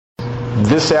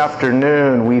This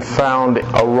afternoon we found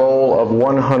a roll of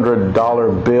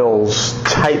 $100 bills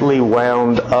tightly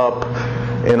wound up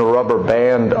in a rubber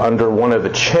band under one of the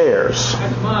chairs.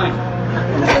 That's mine.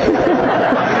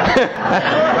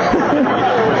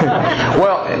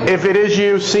 Well, if it is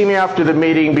you, see me after the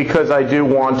meeting, because I do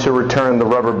want to return the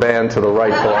rubber band to the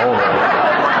rightful owner.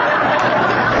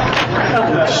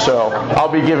 So I'll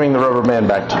be giving the rubber band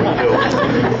back to you.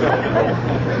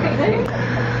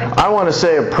 I want to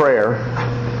say a prayer.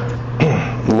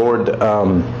 Lord,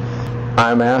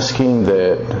 I'm asking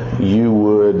that you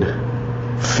would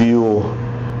fuel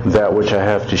that which I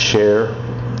have to share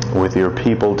with your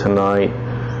people tonight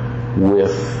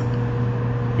with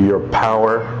your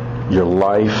power, your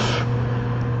life,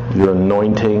 your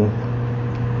anointing.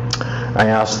 I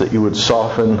ask that you would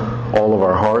soften all of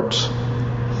our hearts,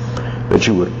 that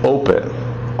you would open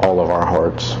all of our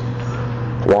hearts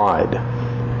wide,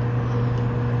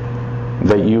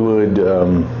 that you would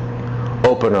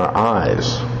open our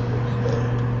eyes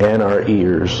and our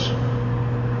ears,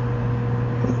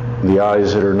 the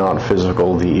eyes that are not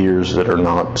physical, the ears that are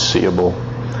not seeable,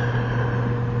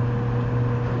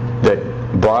 that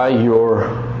by your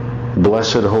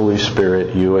blessed Holy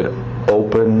Spirit you would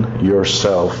open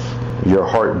yourself, your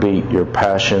heartbeat, your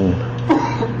passion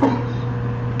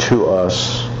to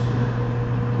us,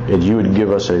 and you would give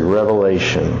us a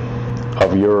revelation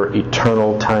of your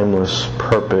eternal, timeless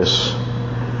purpose,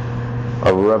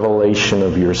 a revelation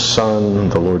of your Son,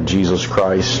 the Lord Jesus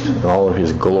Christ, and all of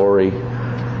His glory.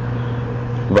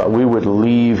 But we would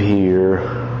leave here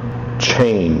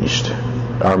changed.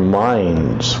 Our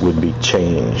minds would be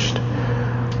changed.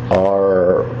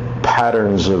 Our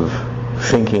patterns of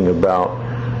thinking about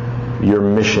your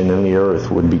mission in the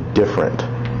earth would be different.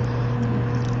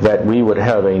 That we would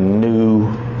have a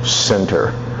new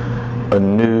center, a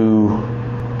new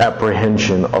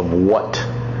apprehension of what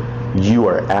you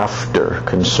are after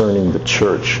concerning the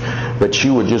church. That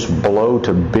you would just blow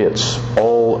to bits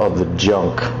all of the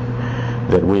junk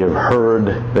that we have heard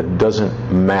that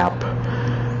doesn't map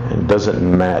and doesn't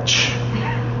match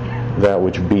that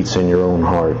which beats in your own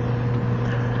heart.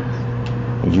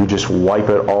 You just wipe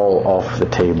it all off the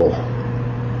table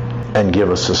and give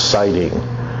us a sighting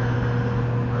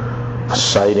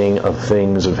of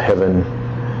things of heaven,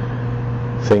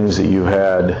 things that you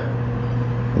had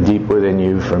deep within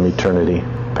you from eternity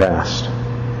past.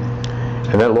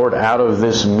 And that, Lord, out of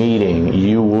this meeting,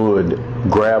 you would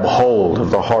grab hold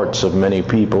of the hearts of many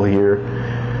people here,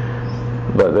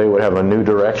 but they would have a new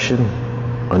direction,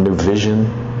 a new vision,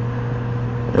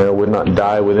 and it would not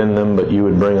die within them, but you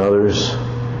would bring others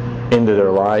into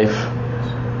their life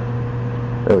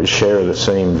that would share the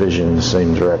same vision, the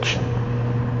same direction.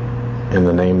 In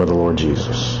the name of the Lord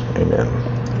Jesus. Amen.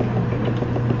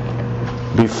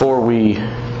 Before we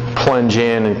plunge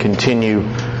in and continue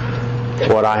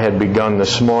what I had begun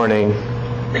this morning,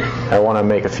 I want to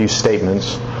make a few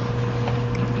statements.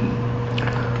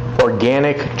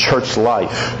 Organic church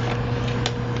life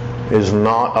is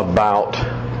not about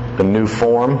a new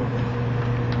form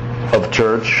of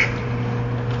church.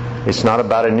 It's not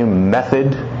about a new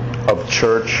method of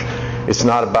church. It's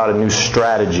not about a new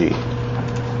strategy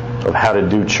of how to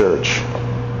do church.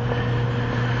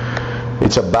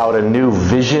 It's about a new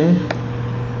vision.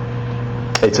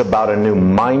 It's about a new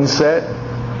mindset.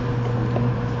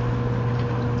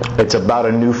 It's about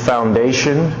a new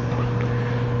foundation.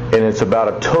 And it's about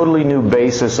a totally new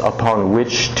basis upon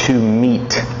which to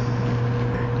meet.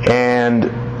 And,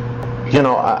 you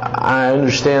know, I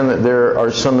understand that there are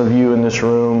some of you in this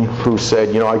room who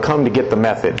said, you know, I come to get the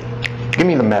method. Give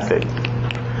me the method.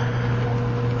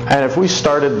 And if we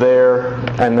started there,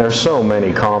 and there's so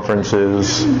many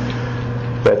conferences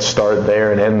that start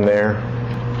there and end there,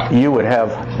 you would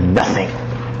have nothing.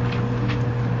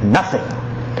 Nothing.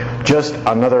 Just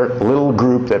another little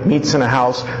group that meets in a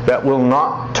house that will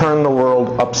not turn the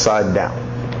world upside down.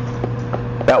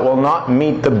 That will not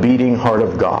meet the beating heart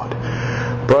of God.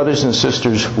 Brothers and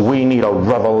sisters, we need a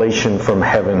revelation from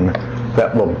heaven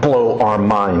that will blow our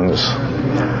minds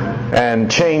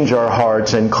and change our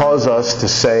hearts and cause us to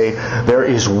say, there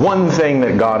is one thing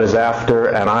that God is after,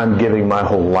 and I'm giving my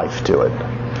whole life to it.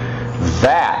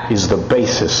 That is the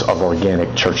basis of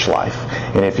organic church life.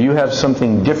 And if you have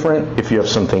something different, if you have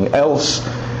something else,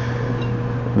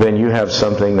 then you have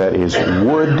something that is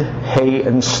wood, hay,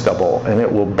 and stubble, and it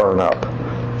will burn up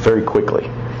very quickly.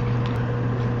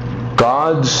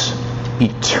 God's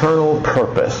eternal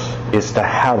purpose is to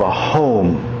have a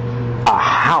home, a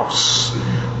house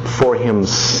for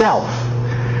Himself,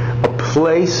 a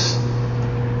place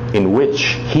in which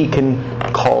He can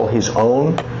call His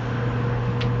own,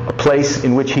 a place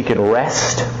in which He can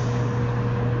rest,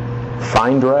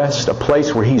 find rest, a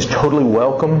place where he's totally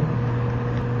welcome,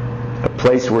 a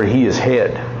place where he is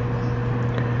head,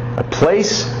 a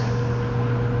place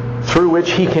through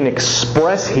which he can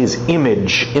express his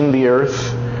image in the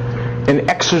earth and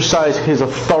exercise his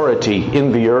authority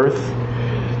in the earth.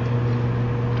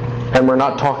 And we're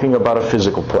not talking about a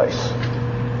physical place,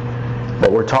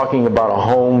 but we're talking about a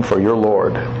home for your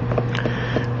Lord.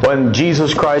 When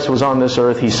Jesus Christ was on this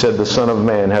earth, he said the Son of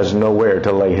Man has nowhere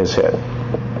to lay his head.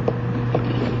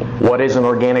 What is an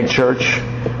organic church?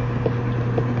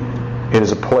 It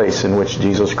is a place in which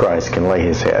Jesus Christ can lay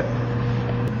his head.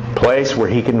 A place where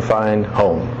he can find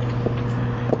home.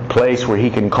 A place where he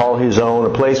can call his own.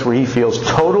 A place where he feels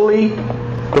totally,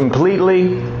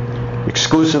 completely,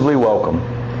 exclusively welcome.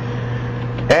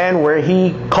 And where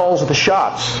he calls the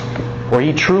shots. Where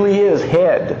he truly is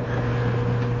head.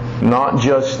 Not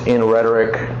just in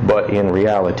rhetoric, but in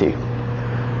reality.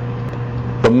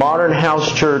 The modern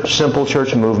house church, simple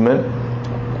church movement,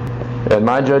 in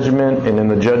my judgment and in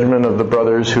the judgment of the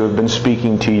brothers who have been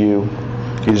speaking to you,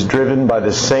 is driven by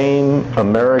the same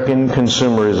American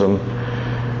consumerism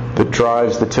that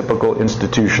drives the typical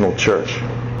institutional church.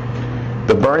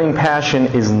 The burning passion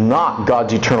is not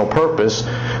God's eternal purpose.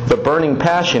 The burning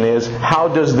passion is, how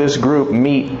does this group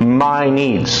meet my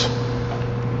needs?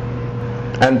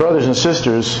 And brothers and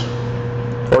sisters,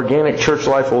 organic church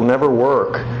life will never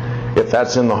work if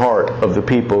that's in the heart of the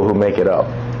people who make it up.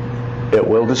 It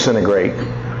will disintegrate,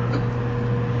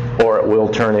 or it will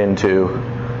turn into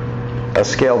a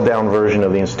scaled down version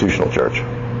of the institutional church.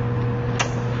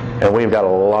 And we've got a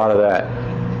lot of that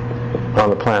on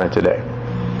the planet today.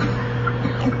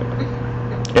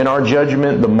 In our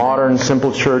judgment, the modern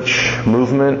simple church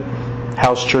movement,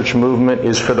 house church movement,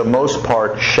 is for the most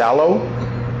part shallow,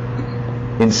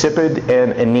 insipid,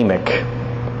 and anemic.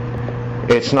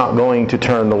 It's not going to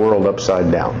turn the world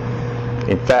upside down.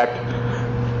 In fact,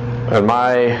 in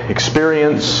my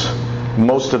experience,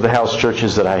 most of the house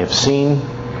churches that I have seen,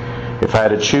 if I had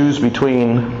to choose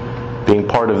between being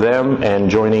part of them and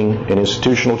joining an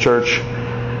institutional church,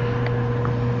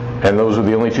 and those were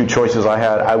the only two choices I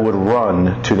had, I would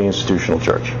run to the institutional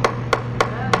church.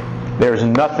 There's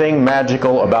nothing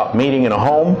magical about meeting in a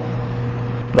home.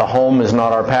 The home is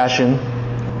not our passion.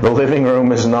 The living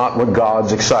room is not what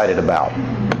God's excited about.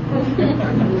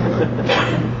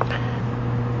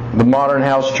 The modern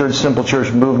house church, simple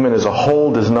church movement as a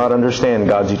whole does not understand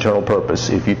God's eternal purpose.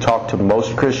 If you talk to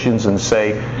most Christians and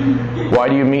say, why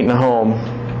do you meet in a home?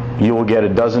 You will get a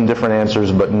dozen different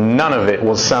answers, but none of it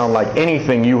will sound like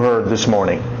anything you heard this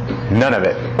morning. None of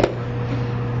it.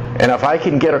 And if I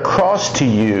can get across to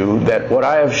you that what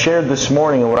I have shared this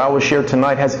morning and what I will share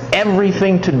tonight has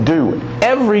everything to do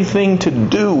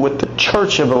with the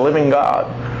church of the living God,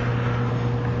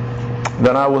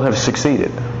 then I will have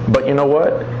succeeded. But you know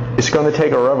what? It's going to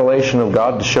take a revelation of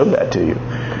God to show that to you.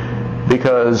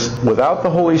 Because without the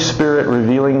Holy Spirit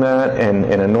revealing that and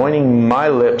anointing my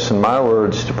lips and my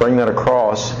words to bring that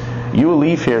across, you will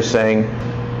leave here saying,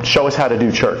 show us how to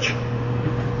do church.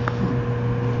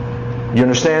 You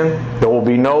understand? There will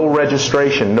be no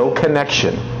registration, no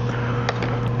connection.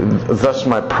 Thus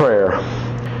my prayer.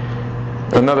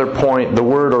 Another point, the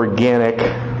word organic,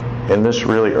 and this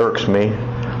really irks me,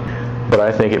 but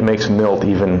I think it makes Milt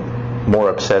even more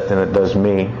upset than it does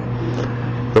me.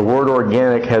 The word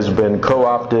organic has been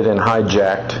co-opted and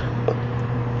hijacked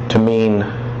to mean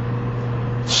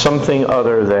something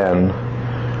other than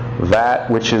that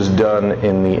which is done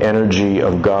in the energy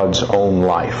of God's own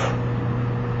life.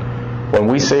 When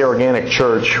we say organic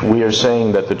church, we are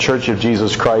saying that the Church of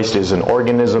Jesus Christ is an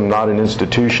organism, not an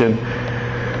institution.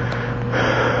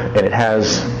 And it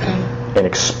has an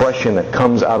expression that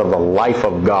comes out of the life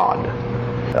of God.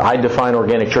 I define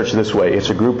organic church this way. It's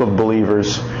a group of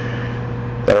believers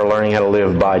that are learning how to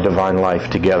live by divine life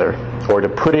together. Or to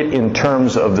put it in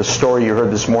terms of the story you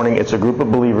heard this morning, it's a group of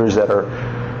believers that are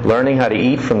learning how to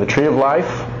eat from the tree of life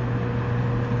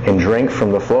and drink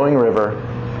from the flowing river.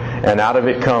 And out of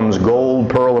it comes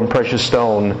gold, pearl, and precious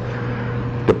stone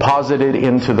deposited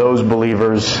into those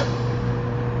believers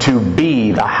to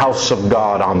be the house of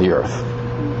God on the earth.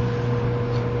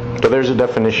 So there's a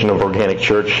definition of organic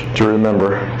church to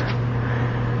remember.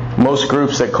 Most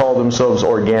groups that call themselves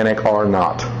organic are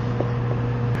not.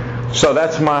 So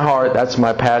that's my heart, that's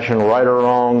my passion, right or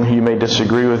wrong. You may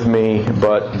disagree with me,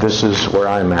 but this is where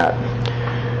I'm at.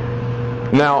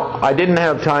 Now, I didn't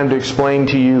have time to explain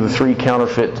to you the 3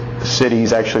 counterfeit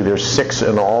cities. Actually, there's 6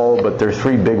 in all, but there are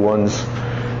 3 big ones.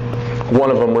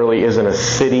 One of them really isn't a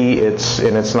city,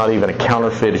 it's not even a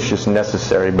counterfeit, it's just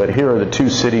necessary. But here are the 2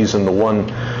 cities and the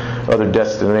one other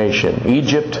destination.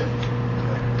 Egypt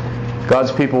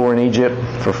God's people were in Egypt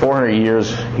for 400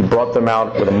 years. He brought them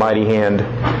out with a mighty hand.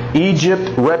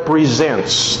 Egypt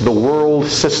represents the world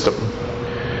system.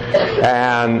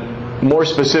 And more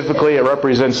specifically, it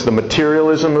represents the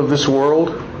materialism of this world,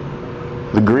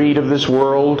 the greed of this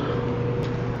world,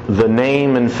 the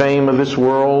name and fame of this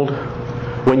world.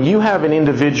 When you have an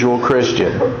individual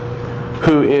Christian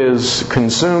who is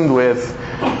consumed with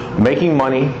making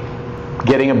money,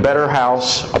 getting a better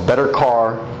house, a better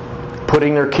car,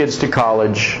 putting their kids to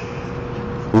college,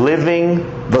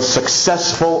 living the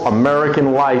successful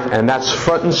American life, and that's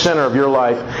front and center of your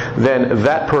life, then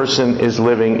that person is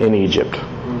living in Egypt.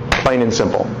 Plain and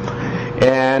simple.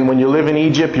 And when you live in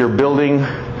Egypt, you're building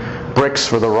bricks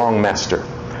for the wrong master.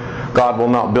 God will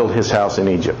not build His house in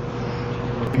Egypt.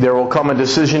 There will come a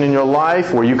decision in your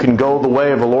life where you can go the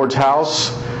way of the Lord's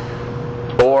house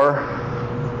or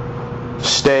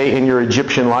stay in your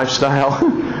Egyptian lifestyle.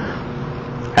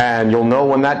 And you'll know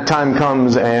when that time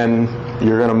comes and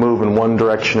you're going to move in one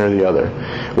direction or the other.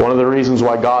 One of the reasons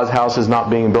why God's house is not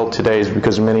being built today is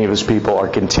because many of His people are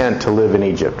content to live in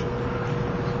Egypt.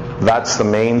 That's the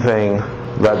main thing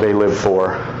that they live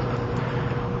for.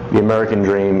 The American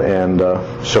dream and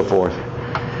so forth.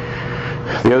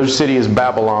 The other city is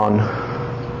Babylon.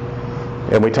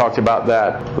 And we talked about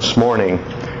that this morning.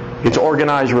 It's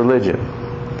organized religion.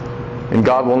 And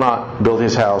God will not build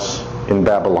His house in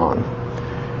Babylon.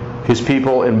 His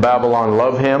people in Babylon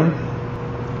love Him.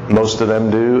 Most of them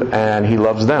do. And He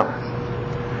loves them.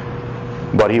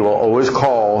 But He will always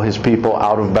call His people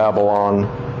out of Babylon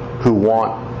who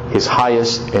want His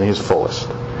highest and His fullest.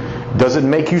 Doesn't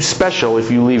make you special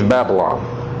if you leave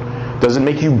Babylon. Doesn't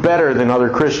make you better than other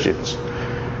Christians.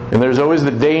 And there's always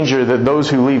the danger that those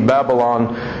who leave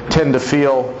Babylon tend to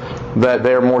feel that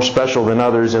they're more special than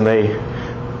others and they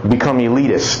become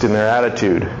elitist in their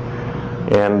attitude.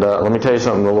 And let me tell you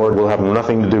something, the Lord will have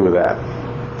nothing to do with that.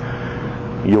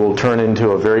 You will turn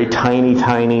into a very tiny,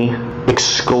 tiny,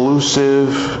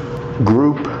 exclusive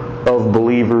group of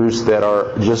believers that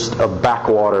are just a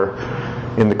backwater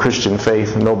in the Christian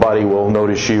faith. Nobody will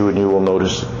notice you and you will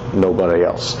notice nobody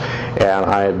else. And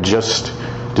I have just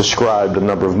described a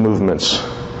number of movements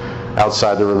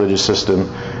outside the religious system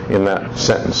in that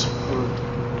sentence.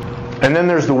 And then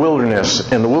there's the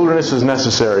wilderness, and the wilderness is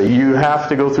necessary. You have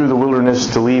to go through the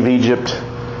wilderness to leave Egypt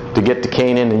to get to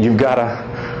Canaan, and you've got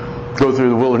to go through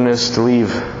the wilderness to leave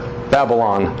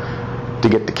Babylon to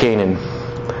get to Canaan.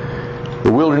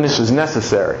 The wilderness is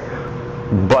necessary,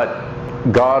 but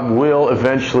God will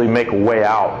eventually make a way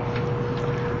out.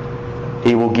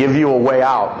 He will give you a way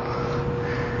out,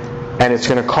 and it's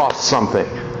going to cost something.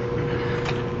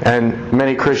 And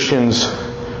many Christians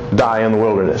die in the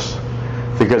wilderness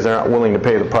because they're not willing to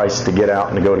pay the price to get out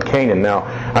and to go to Canaan. Now,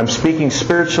 I'm speaking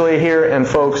spiritually here, and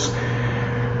folks,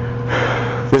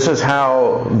 this is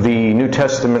how the New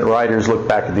Testament writers look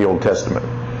back at the Old Testament.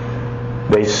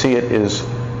 They see it as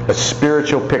a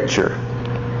spiritual picture.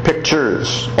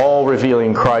 Pictures, all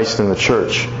revealing Christ and the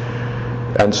church.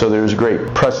 And so there's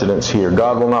great precedence here.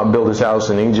 God will not build His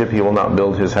house in Egypt. He will not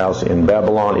build His house in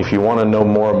Babylon. If you want to know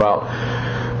more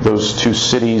about those two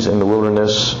cities in the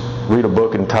wilderness, read a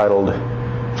book entitled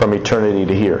From Eternity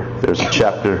to Here. There's a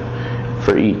chapter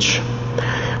for each.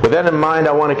 With that in mind,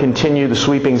 I want to continue the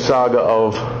sweeping saga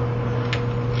of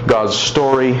God's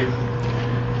story,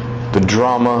 the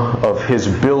drama of His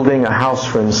building a house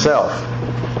for Himself.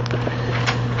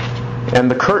 And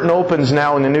the curtain opens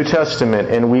now in the New Testament,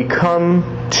 and we come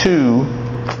to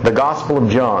the Gospel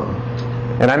of John.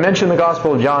 And I mention the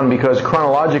Gospel of John because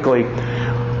chronologically,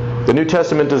 the New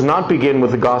Testament does not begin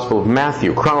with the Gospel of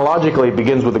Matthew. Chronologically, it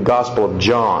begins with the Gospel of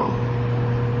John.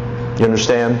 You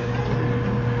understand?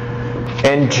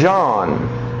 And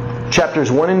John, chapters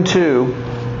 1 and 2,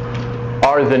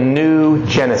 are the new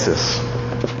Genesis.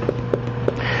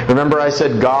 Remember I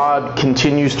said God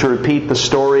continues to repeat the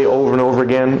story over and over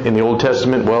again in the Old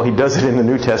Testament? Well, He does it in the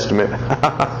New Testament.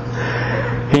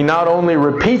 He not only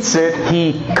repeats it,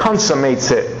 He consummates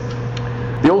it.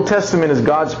 The Old Testament is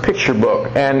God's picture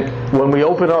book. And when we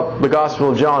open up the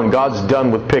Gospel of John, God's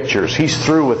done with pictures. He's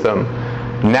through with them.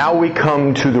 Now we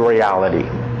come to the reality.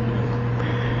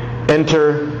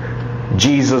 Enter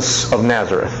Jesus of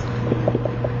Nazareth.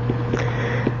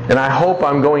 And I hope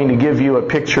I'm going to give you a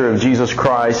picture of Jesus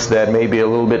Christ that may be a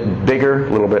little bit bigger, a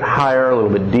little bit higher, a little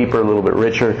bit deeper, a little bit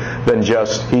richer than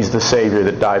just He's the Savior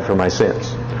that died for my sins.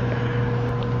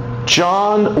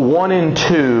 John 1 and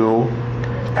 2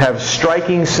 have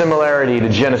striking similarity to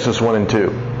Genesis 1 and 2.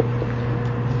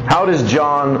 How does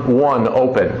John 1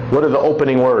 open? What are the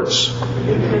opening words?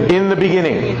 In the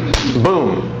beginning.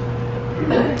 Boom.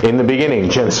 In the beginning,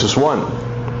 Genesis 1.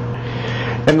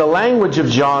 And the language of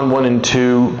John 1 and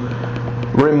 2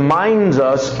 reminds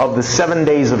us of the 7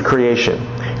 days of creation.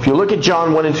 If you look at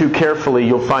John 1 and 2 carefully,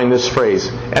 you'll find this phrase,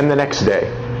 and the next day,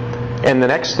 and the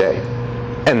next day,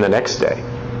 and the next day.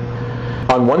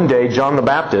 On one day, John the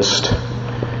Baptist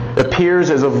appears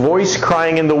as a voice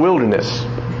crying in the wilderness.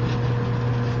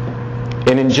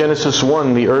 And in Genesis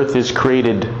 1, the earth is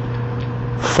created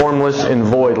formless and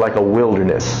void like a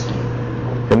wilderness.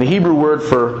 And the Hebrew word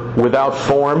for without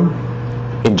form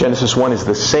in Genesis 1 is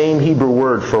the same Hebrew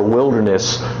word for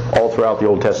wilderness all throughout the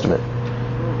Old Testament.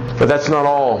 But that's not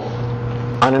all.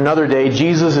 On another day,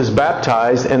 Jesus is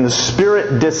baptized and the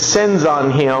Spirit descends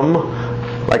on Him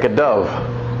like a dove.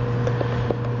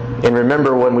 And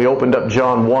remember when we opened up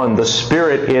John 1, the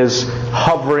Spirit is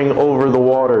hovering over the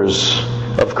waters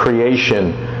of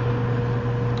creation,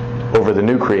 over the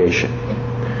new creation.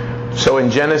 So in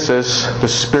Genesis, the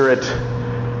Spirit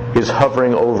is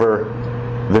hovering over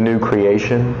the new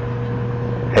creation.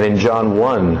 And in John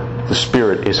 1, the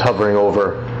Spirit is hovering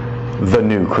over the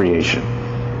new creation.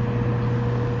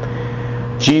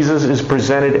 Jesus is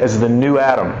presented as the new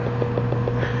Adam.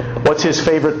 What's His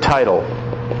favorite title?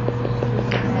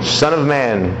 Son of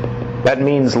Man. That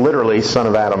means literally Son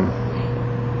of Adam.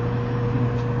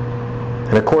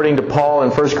 And according to Paul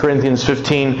in 1 Corinthians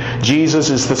 15, Jesus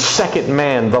is the second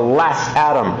man, the last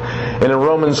Adam. And in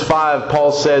Romans 5,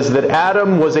 Paul says that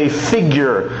Adam was a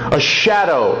figure, a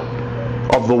shadow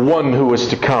of the one who was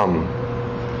to come.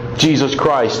 Jesus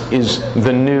Christ is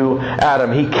the new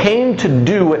Adam. He came to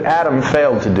do what Adam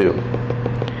failed to do.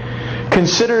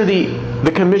 Consider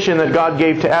the commission that God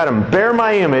gave to Adam. Bear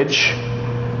my image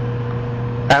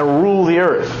and rule the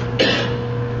earth.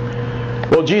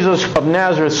 Well, Jesus of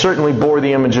Nazareth certainly bore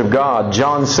the image of God.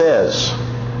 John says,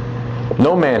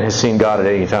 no man has seen God at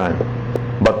any time,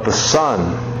 but the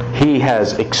Son, He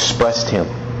has expressed Him.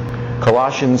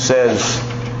 Colossians says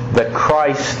that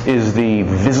Christ is the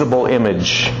visible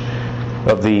image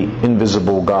of the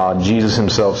invisible God. Jesus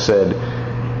Himself said,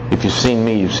 if you've seen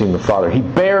me, you've seen the Father. He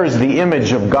bears the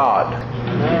image of God.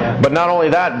 But not only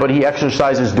that, but He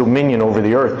exercises dominion over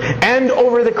the earth and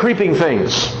over the creeping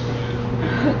things.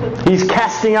 He's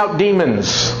casting out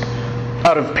demons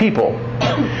out of people.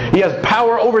 He has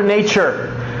power over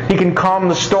nature. He can calm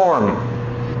the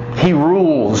storm. He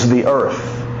rules the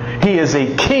earth. He is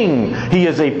a king. He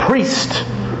is a priest.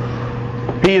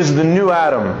 He is the new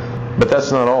Adam. But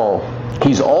that's not all.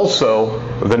 He's also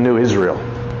the new Israel.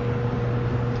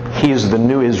 He is the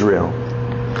new Israel.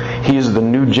 He is the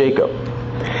new Jacob.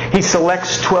 He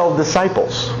selects 12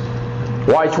 disciples.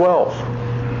 Why 12?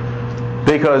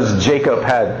 Because Jacob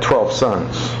had 12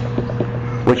 sons,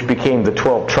 which became the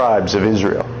 12 tribes of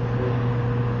Israel.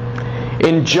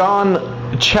 In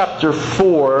John chapter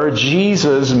 4,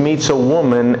 Jesus meets a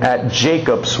woman at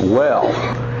Jacob's well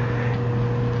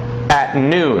at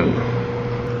noon.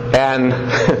 And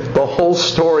the whole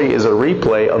story is a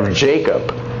replay of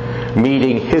Jacob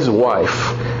meeting his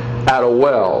wife at a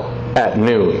well at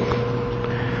noon.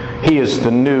 He is the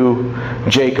new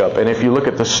Jacob. And if you look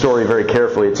at the story very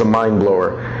carefully, it's a mind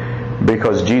blower,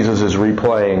 because Jesus is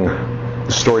replaying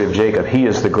the story of Jacob. He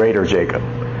is the greater Jacob.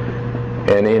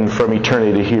 And From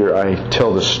Eternity to Here, I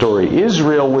tell the story.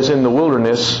 Israel was in the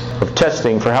wilderness of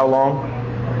testing for how long?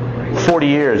 40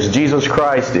 years. Jesus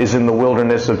Christ is in the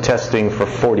wilderness of testing for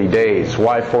 40 days.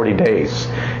 Why 40 days?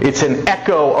 It's an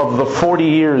echo of the 40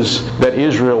 years that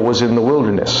Israel was in the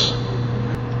wilderness.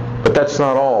 But that's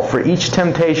not all. For each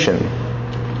temptation,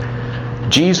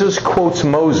 Jesus quotes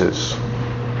Moses.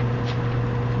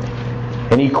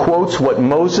 And He quotes what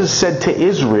Moses said to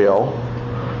Israel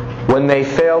when they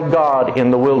failed God in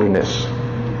the wilderness.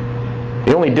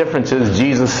 The only difference is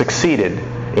Jesus succeeded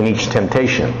in each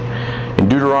temptation. In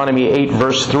Deuteronomy 8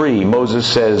 verse 3, Moses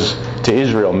says to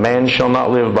Israel, man shall not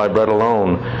live by bread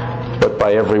alone, but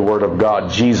by every word of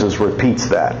God. Jesus repeats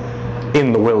that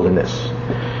in the wilderness.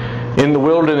 In the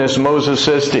wilderness, Moses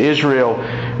says to Israel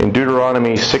in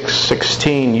Deuteronomy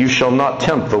 6:16, you shall not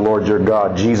tempt the Lord your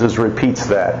God. Jesus repeats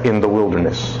that in the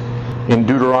wilderness. In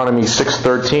Deuteronomy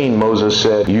 6:13, Moses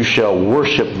said, you shall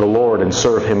worship the Lord and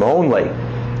serve Him only.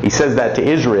 He says that to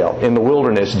Israel. In the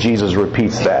wilderness, Jesus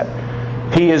repeats that.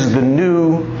 He is the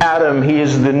new Adam. He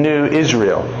is the new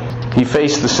Israel. He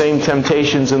faced the same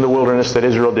temptations in the wilderness that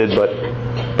Israel did,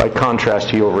 but by contrast,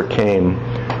 he overcame.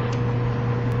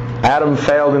 Adam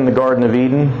failed in the Garden of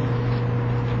Eden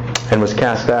and was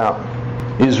cast out.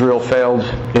 Israel failed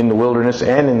in the wilderness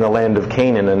and in the land of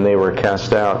Canaan, and they were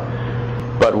cast out.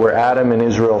 But where Adam and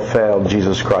Israel failed,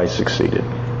 Jesus Christ succeeded.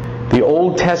 The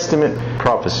Old Testament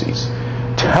prophecies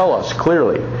tell us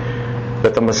clearly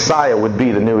that the Messiah would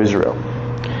be the new Israel.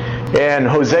 And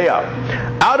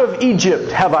Hosea, Out of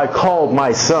Egypt have I called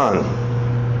my son.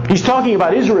 He's talking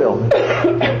about Israel.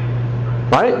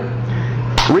 Right?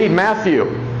 Read Matthew.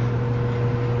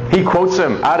 He quotes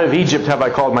him, out of Egypt have I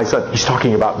called my son. He's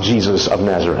talking about Jesus of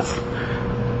Nazareth.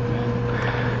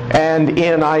 And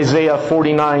in Isaiah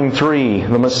 49:3,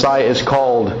 the Messiah is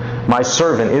called my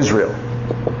servant Israel.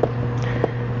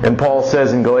 And Paul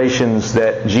says in Galatians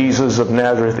that Jesus of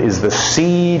Nazareth is the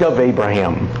seed of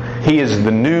Abraham. He is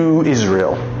the new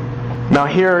Israel. Now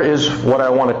here is what I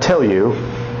want to tell you,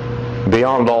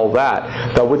 beyond all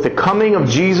that with the coming of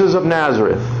Jesus of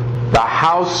Nazareth, the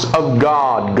house of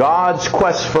God, God's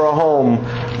quest for a home,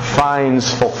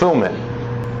 finds fulfillment.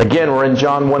 Again, we're in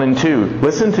John 1 and 2.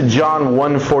 Listen to John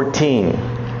 1:14.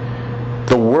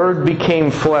 The Word became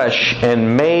flesh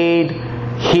and made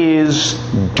His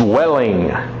dwelling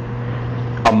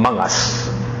among us.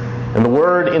 And the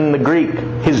word in the Greek,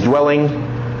 His dwelling,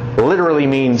 literally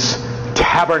means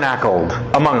tabernacled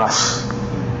among us.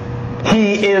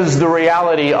 He is the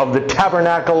reality of the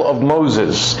tabernacle of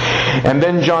Moses. And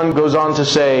then John goes on to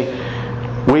say,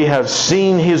 we have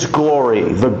seen His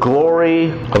glory, the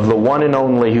glory of the one and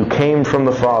only who came from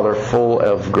the Father, full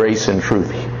of grace and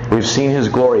truth. We've seen His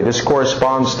glory. This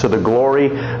corresponds to the glory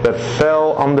that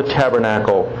fell on the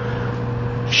tabernacle,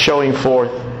 showing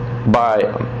forth by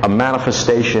a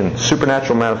manifestation,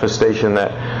 supernatural manifestation,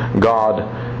 that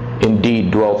God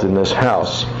indeed dwelt in this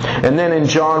house. And then in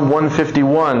John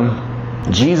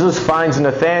 1:51, Jesus finds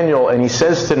Nathanael and He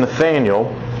says to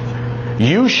Nathanael,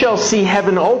 you shall see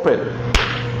heaven open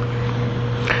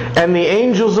and the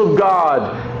angels of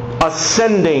God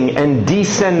ascending and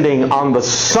descending on the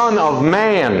Son of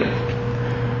Man.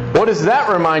 What does that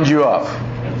remind you of?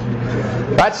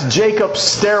 That's Jacob's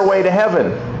stairway to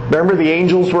heaven. Remember, the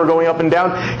angels were going up and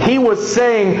down? He was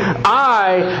saying,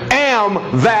 I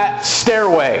am that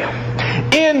stairway.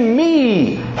 In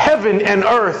me, heaven and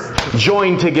earth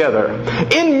join together.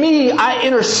 In me, I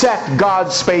intersect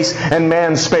God's space and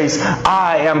man's space.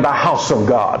 I am the house of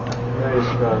God.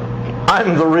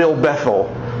 I'm the real Bethel.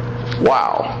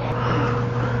 Wow.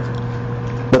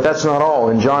 But that's not all.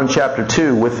 In John chapter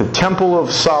 2, with the temple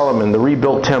of Solomon, the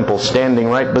rebuilt temple, standing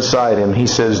right beside Him, He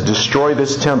says, destroy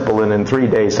this temple and in 3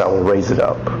 days I will raise it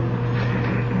up.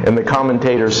 And the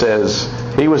commentator says,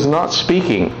 He was not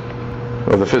speaking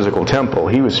of the physical temple.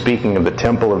 He was speaking of the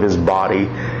temple of His body.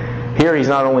 Here He's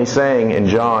not only saying in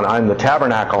John, I'm the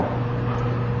tabernacle,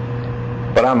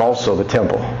 but I'm also the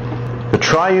temple. The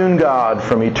triune God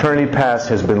from eternity past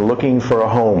has been looking for a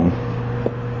home.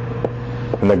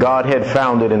 And the Godhead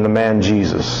found it in the man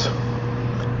Jesus.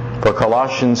 For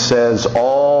Colossians says,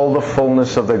 all the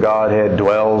fullness of the Godhead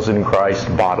dwells in Christ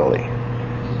bodily.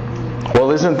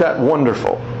 Well, isn't that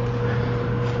wonderful?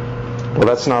 Well,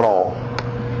 that's not all.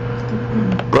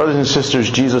 Brothers and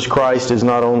sisters, Jesus Christ is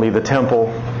not only the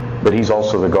temple, but He's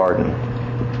also the garden.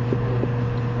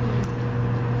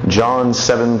 John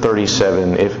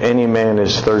 7:37, if any man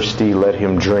is thirsty, let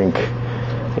him drink,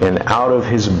 and out of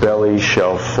his belly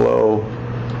shall flow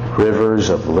rivers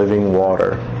of living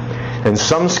water. And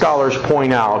some scholars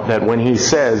point out that when He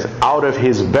says, out of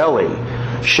his belly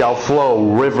shall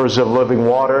flow rivers of living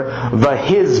water, the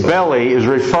His belly is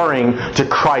referring to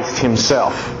Christ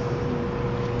Himself.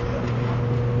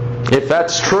 If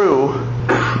that's true,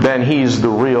 then He's the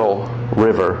real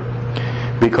river,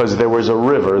 because there was a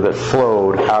river that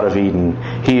flowed out of Eden.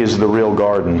 He is the real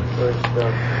garden.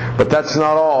 But that's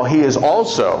not all. He is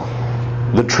also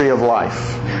the tree of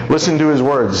life. Listen to His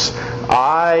words.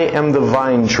 I am the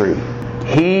vine tree.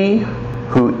 He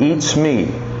who eats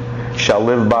me shall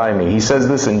live by me. He says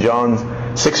this in John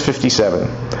 6:57.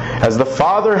 As the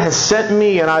Father has sent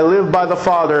me and I live by the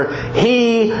Father,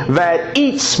 he that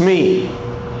eats me,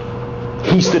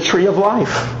 He's the tree of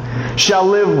life, shall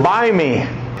live by me.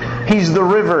 He's the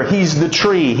river, He's the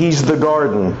tree, He's the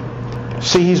garden.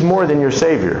 See, He's more than your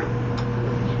Savior.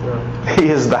 He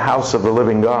is the house of the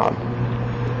living God.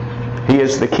 He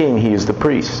is the king, He is the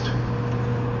priest.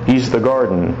 He's the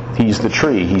garden, He's the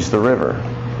tree, He's the river.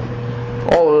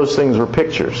 All of those things were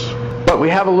pictures. But we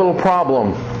have a little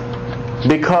problem,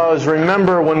 because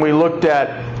remember when we looked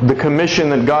at the commission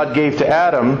that God gave to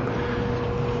Adam,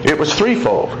 it was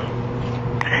threefold.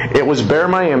 It was bear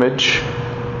my image,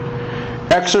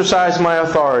 exercise my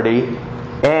authority,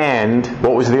 and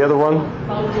what was the other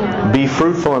one? Be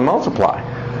fruitful and multiply.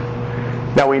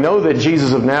 Now we know that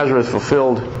Jesus of Nazareth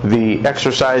fulfilled the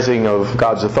exercising of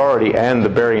God's authority and the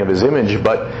bearing of His image,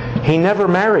 but He never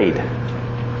married.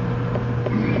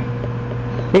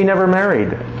 He never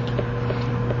married.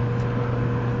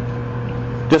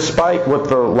 despite what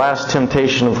the last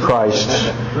temptation of Christ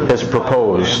has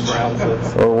proposed,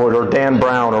 or Dan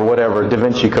Brown or whatever, Da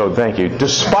Vinci Code, thank you.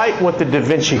 Despite what the Da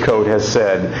Vinci Code has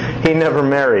said, he never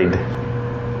married.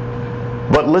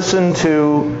 But listen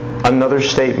to another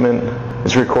statement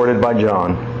that's recorded by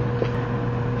John.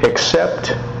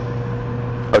 Except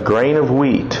a grain of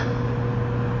wheat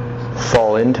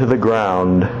fall into the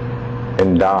ground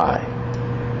and die,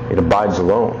 it abides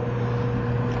alone.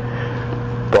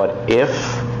 But if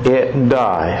it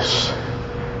dies,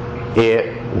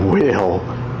 it will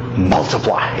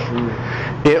multiply.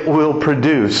 It will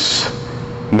produce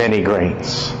many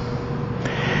grains.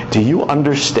 Do you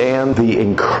understand the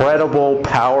incredible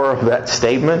power of that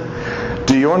statement?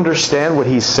 Do you understand what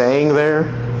he's saying there?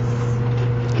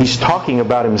 He's talking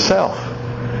about himself.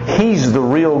 He's the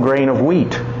real grain of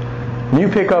wheat. When you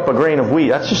pick up a grain of wheat,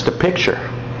 that's just a picture.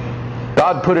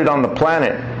 God put it on the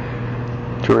planet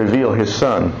to reveal His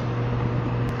Son.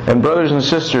 And brothers and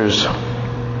sisters,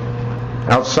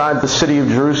 outside the city of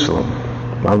Jerusalem,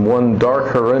 on one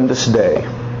dark, horrendous day,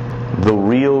 the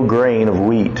real grain of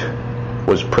wheat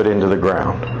was put into the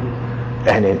ground,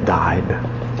 and it died.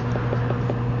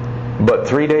 But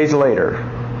 3 days later,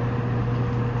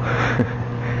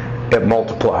 it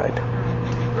multiplied.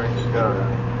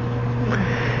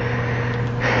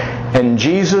 And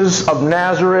Jesus of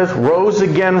Nazareth rose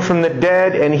again from the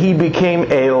dead, and He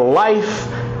became a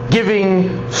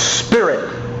life-giving Spirit,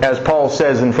 as Paul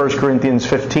says in 1 Corinthians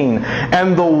 15.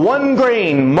 And the one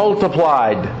grain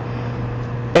multiplied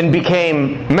and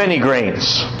became many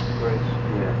grains.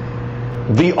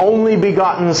 The only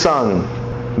begotten Son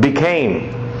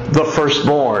became the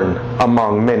firstborn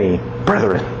among many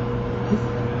brethren.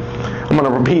 I'm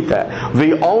going to repeat that.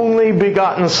 The only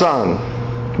begotten Son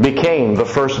became the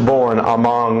firstborn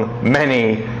among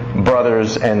many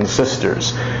brothers and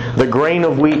sisters. The grain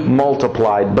of wheat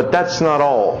multiplied, but that's not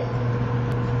all.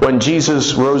 When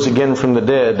Jesus rose again from the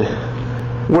dead,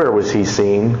 where was He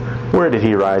seen? Where did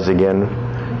He rise again?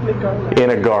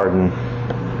 In a garden.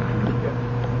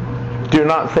 Do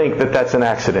not think that that's an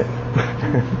accident.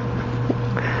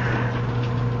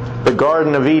 The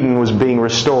Garden of Eden was being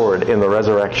restored in the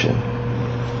resurrection.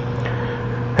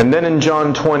 And then in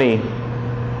John 20,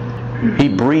 He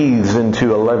breathes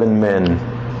into 11 men,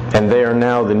 and they are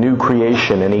now the new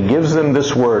creation, and He gives them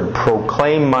this word: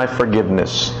 proclaim my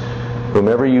forgiveness.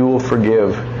 Whomever you will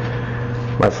forgive,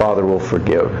 my Father will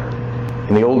forgive.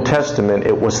 In the Old Testament,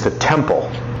 it was the temple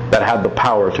that had the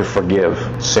power to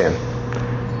forgive sin.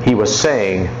 He was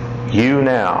saying, you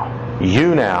now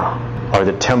are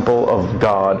the temple of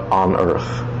God on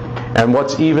earth. And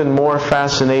what's even more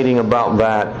fascinating about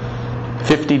that,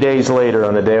 50 days later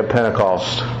on the day of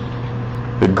Pentecost,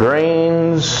 the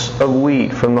grains of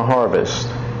wheat from the harvest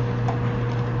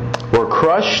were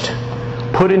crushed,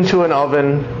 put into an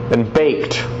oven, and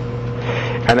baked.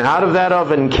 And out of that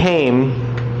oven came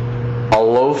a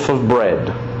loaf of bread.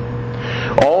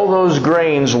 All those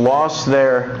grains lost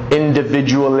their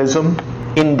individualism,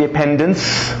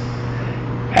 independence,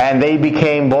 and they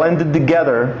became blended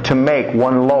together to make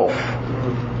one loaf.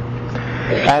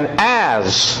 And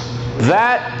as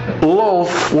that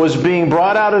loaf was being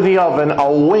brought out of the oven,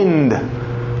 a wind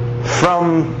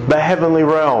from the heavenly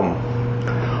realm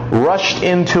rushed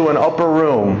into an upper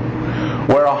room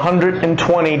where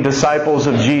 120 disciples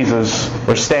of Jesus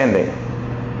were standing.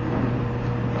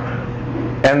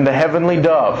 And the heavenly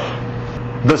dove,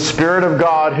 the Spirit of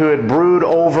God who had brooded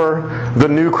over the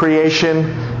new creation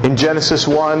in Genesis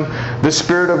 1, the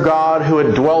Spirit of God who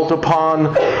had dwelt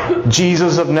upon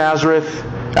Jesus of Nazareth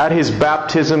at His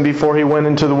baptism before He went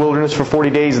into the wilderness for 40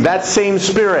 days, that same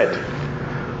Spirit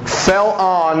fell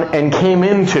on and came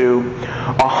into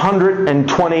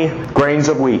 120 grains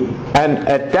of wheat. And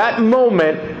at that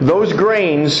moment, those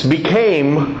grains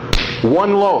became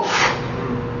one loaf.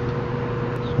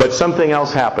 But something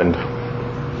else happened.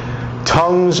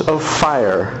 Tongues of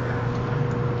fire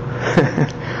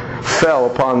fell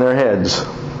upon their heads.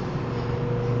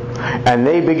 And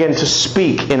they began to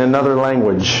speak in another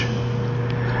language.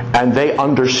 And they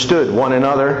understood one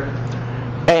another.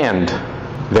 And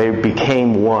they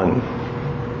became one.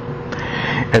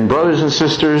 And brothers and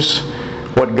sisters,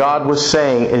 what God was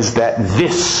saying is that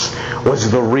this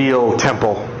was the real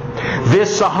temple.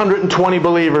 This 120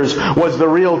 believers was the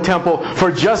real temple.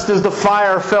 For just as the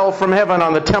fire fell from heaven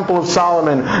on the temple of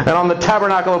Solomon and on the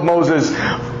tabernacle of Moses,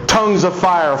 tongues of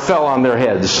fire fell on their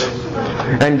heads.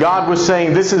 And God was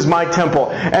saying, this is my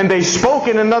temple. And they spoke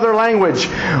in another language,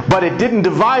 but it didn't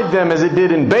divide them as it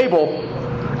did in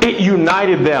Babel. It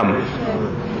united them.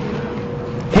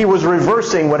 He was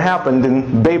reversing what happened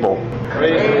in Babel.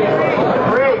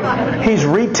 He's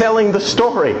retelling the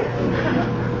story.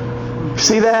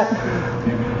 See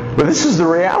that? But this is the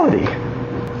reality.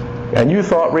 And you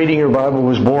thought reading your Bible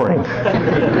was boring.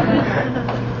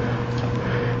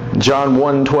 John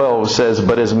 1:12 says,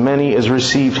 "But as many as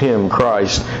received Him,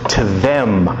 Christ, to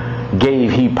them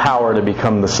gave He power to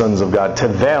become the sons of God." To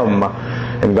them.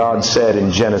 And God said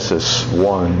in Genesis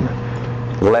 1,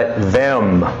 "Let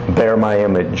them bear my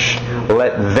image.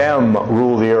 Let them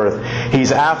rule the earth."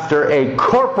 He's after a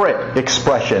corporate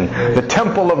expression. The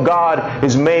temple of God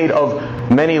is made of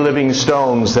many living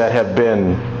stones that have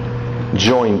been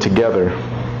joined together.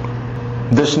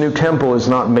 This new temple is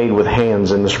not made with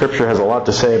hands, and the Scripture has a lot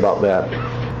to say about that.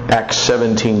 Acts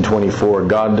 17:24,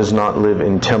 God does not live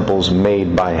in temples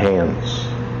made by hands.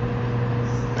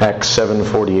 Acts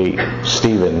 7:48,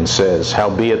 Stephen says,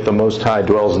 "Howbeit the Most High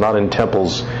dwells not in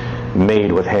temples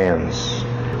made with hands."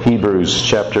 Hebrews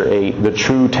chapter 8, "The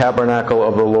true tabernacle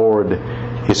of the Lord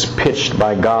is pitched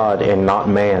by God and not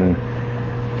man."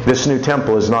 This new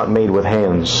temple is not made with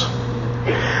hands.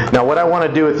 Now what I want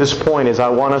to do at this point is I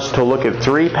want us to look at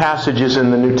 3 passages in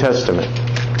the New Testament.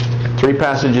 3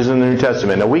 passages in the New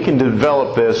Testament. Now we can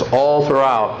develop this all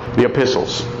throughout the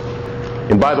epistles.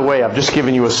 And by the way, I've just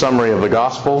given you a summary of the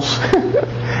Gospels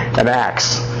and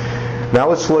Acts. Now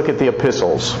let's look at the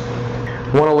epistles.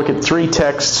 I want to look at 3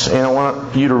 texts, and I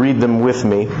want you to read them with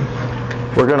me.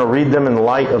 We're going to read them in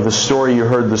light of the story you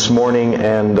heard this morning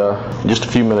and just a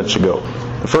few minutes ago.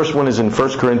 The first one is in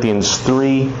 1 Corinthians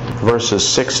 3, verses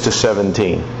 6 to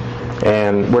 17.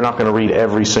 And we're not going to read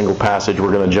every single passage.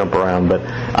 We're going to jump around. But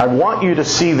I want you to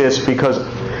see this because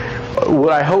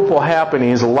what I hope will happen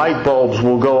is light bulbs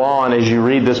will go on as you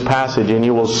read this passage, and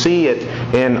you will see it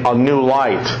in a new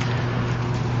light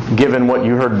given what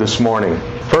you heard this morning.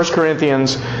 1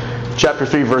 Corinthians chapter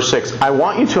 3, verse 6. I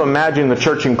want you to imagine the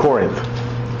church in Corinth.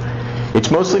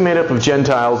 It's mostly made up of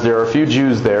Gentiles. There are a few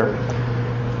Jews there.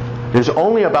 There's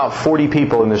only about 40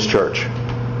 people in this church.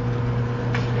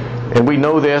 And we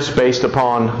know this based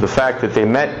upon the fact that they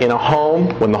met in a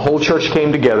home when the whole church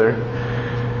came together.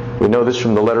 We know this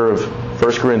from the letter of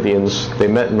 1 Corinthians. They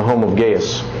met in the home of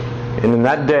Gaius. And in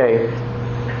that day,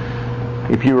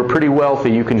 if you were pretty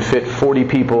wealthy, you can fit 40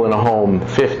 people in a home,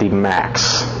 50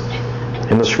 max.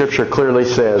 And the Scripture clearly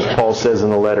says, Paul says in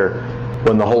the letter,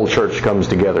 when the whole church comes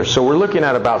together. So we're looking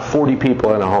at about 40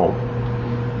 people in a home.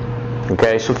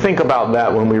 Okay, so think about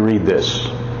that when we read this.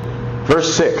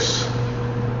 Verse 6.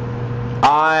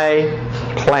 I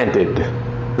planted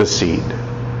the seed.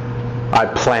 I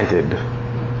planted.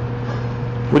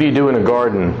 What do you do in a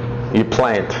garden? You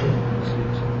plant.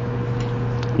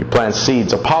 You plant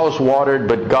seeds. Apollos watered,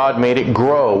 but God made it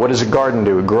grow. What does a garden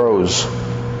do? It grows.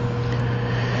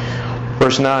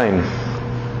 Verse 9.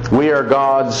 We are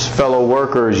God's fellow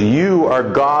workers. You are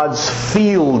God's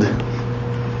field.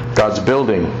 God's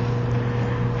building.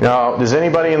 Now, does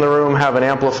anybody in the room have an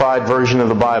amplified version of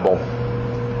the Bible?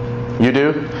 You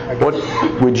do? What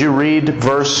would you read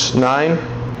verse 9?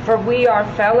 For we are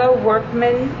fellow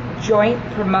workmen, joint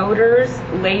promoters,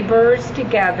 laborers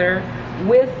together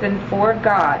with and for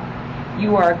God.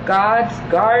 You are God's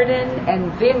garden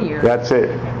and vineyard. That's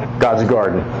it. God's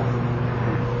garden.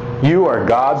 You are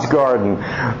God's garden.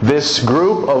 This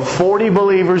group of 40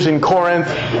 believers in Corinth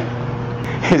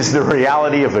is the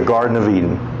reality of the Garden of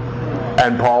Eden.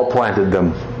 And Paul planted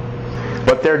them.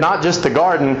 But they're not just the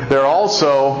garden, they're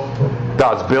also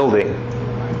God's building.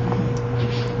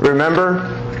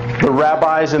 Remember, the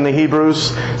rabbis and the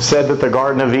Hebrews said that the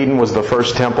Garden of Eden was the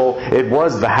first temple. It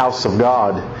was the house of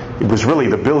God. It was really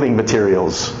the building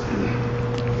materials.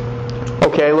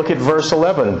 Okay, look at verse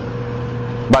 11.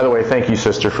 By the way, thank you,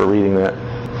 sister, for reading that.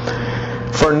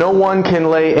 For no one can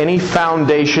lay any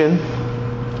foundation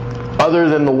other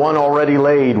than the one already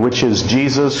laid, which is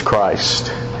Jesus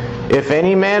Christ. If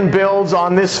any man builds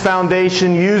on this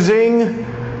foundation using,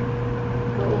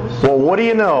 well, what do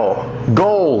you know?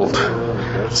 Gold,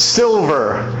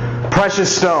 silver,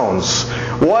 precious stones.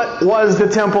 What was the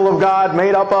temple of God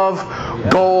made up of?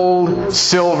 Gold,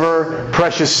 silver,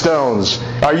 precious stones.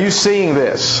 Are you seeing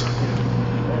this?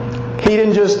 He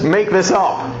didn't just make this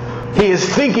up. He is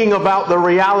thinking about the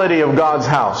reality of God's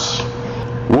house.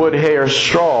 Wood, hair,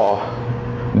 straw.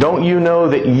 Don't you know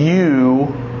that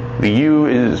you, the you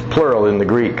is plural in the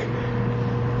Greek,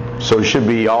 so it should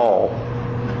be y'all.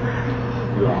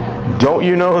 Don't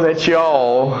you know that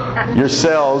y'all,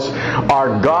 yourselves,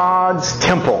 are God's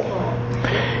temple,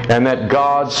 and that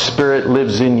God's Spirit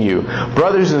lives in you?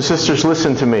 Brothers and sisters,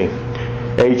 listen to me.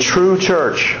 A true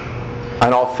church,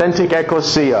 an authentic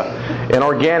ecclesia, an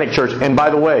organic church, and by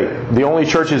the way, the only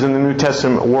churches in the New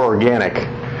Testament were organic.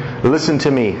 Listen to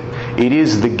me. It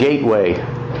is the gateway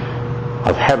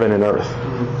of heaven and earth.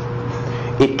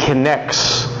 It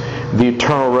connects the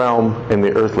eternal realm and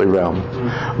the earthly realm.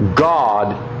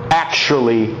 God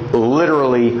actually,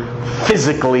 literally,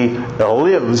 physically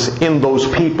lives in those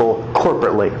people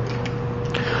corporately.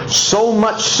 So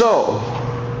much so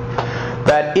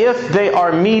that if they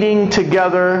are meeting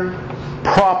together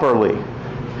properly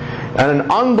and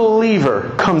an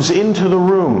unbeliever comes into the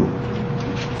room,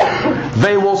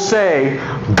 they will say,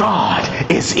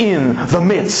 God is in the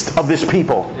midst of this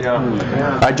people.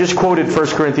 I just quoted 1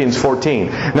 Corinthians 14.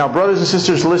 Now, brothers and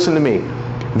sisters, listen to me.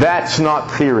 That's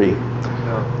not theory.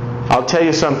 I'll tell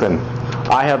you something.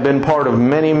 I have been part of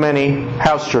many, many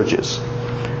house churches,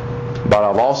 but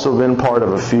I've also been part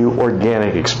of a few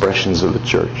organic expressions of the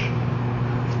church.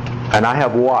 And I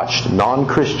have watched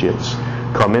non-Christians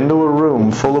come into a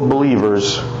room full of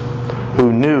believers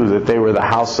who knew that they were the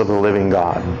house of the living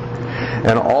God.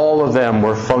 And all of them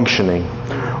were functioning.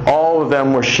 All of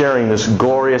them were sharing this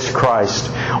glorious Christ.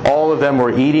 All of them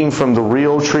were eating from the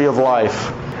real tree of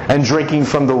life and drinking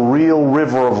from the real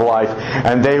river of life.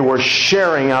 And they were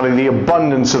sharing out of the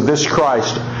abundance of this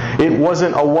Christ. It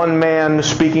wasn't a one man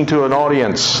speaking to an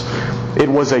audience. It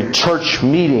was a church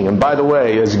meeting. And by the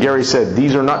way, as Gary said,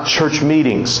 these are not church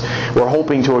meetings. We're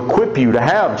hoping to equip you to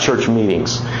have church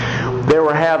meetings. They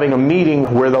were having a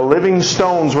meeting where the living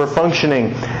stones were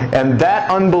functioning. And that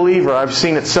unbeliever, I've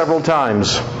seen it several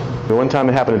times. One time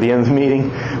it happened at the end of the meeting.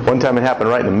 One time it happened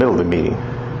right in the middle of the meeting.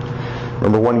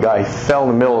 Remember, one guy fell in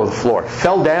the middle of the floor.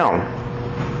 Fell down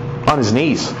on his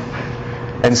knees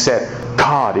and said,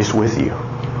 God is with you.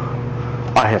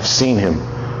 I have seen Him.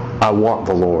 I want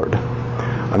the Lord.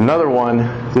 Another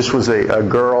one, this was a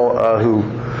girl who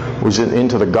was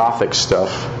into the Gothic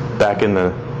stuff back in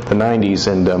the 90s,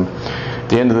 and at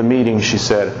the end of the meeting she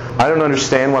said, I don't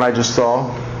understand what I just saw.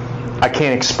 I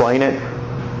can't explain it,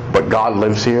 but God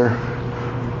lives here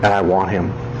and I want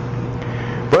Him.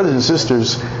 Brothers and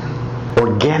sisters,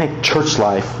 organic church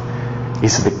life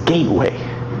is the gateway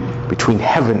between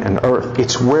heaven and earth.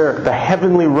 It's where the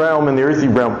heavenly realm and the earthly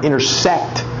realm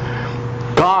intersect.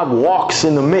 God walks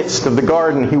in the midst of the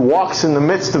garden. He walks in the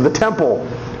midst of the temple.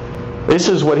 This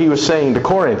is what he was saying to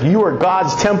Corinth. You are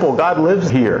God's temple. God lives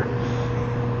here.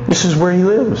 This is where He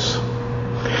lives.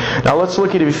 Now let's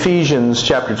look at Ephesians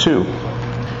chapter 2.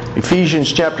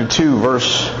 Ephesians chapter 2,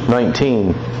 verse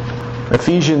 19.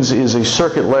 Ephesians is a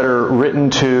circuit letter written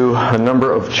to a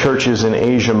number of churches in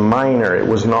Asia Minor. It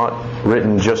was not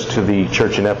written just to the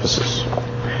church in Ephesus.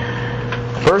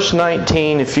 Verse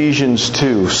 19, Ephesians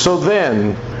 2. So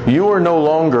then, you are no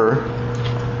longer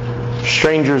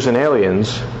strangers and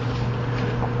aliens,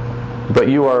 but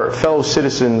you are fellow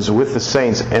citizens with the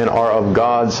saints and are of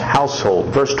God's household.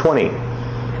 Verse 20.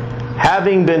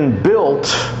 Having been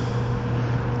built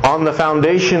on the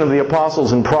foundation of the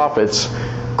apostles and prophets,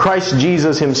 Christ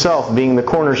Jesus Himself being the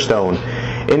cornerstone,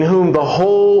 in whom the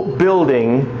whole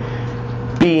building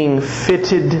being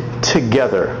fitted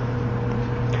together.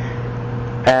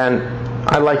 And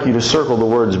I'd like you to circle the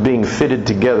words being fitted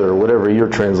together, or whatever your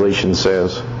translation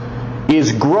says,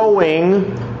 is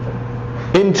growing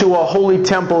into a holy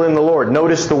temple in the Lord.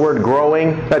 Notice the word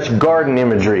growing. That's garden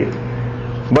imagery.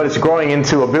 But it's growing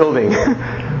into a building.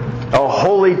 A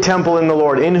holy temple in the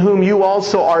Lord, in whom you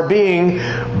also are being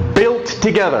built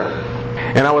together.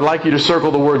 And I would like you to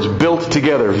circle the words built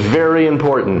together. Very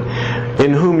important.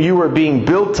 In whom you are being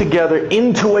built together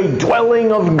into a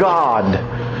dwelling of God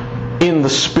in the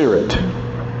Spirit.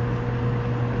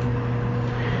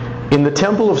 In the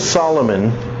Temple of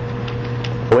Solomon,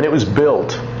 when it was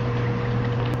built,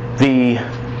 the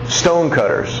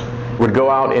stonecutters would go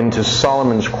out into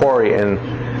Solomon's quarry and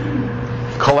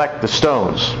collect the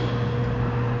stones.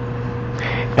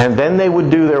 And then they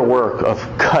would do their work of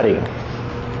cutting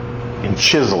and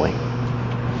chiseling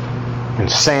and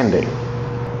sanding.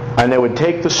 And they would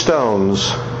take the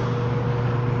stones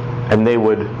and they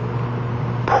would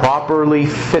properly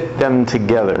fit them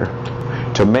together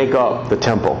to make up the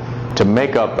temple, to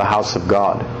make up the house of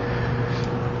God.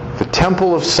 The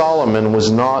Temple of Solomon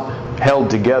was not held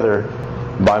together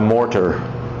by mortar.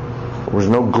 There was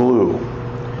no glue.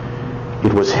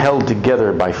 It was held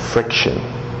together by friction.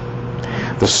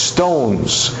 The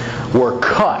stones were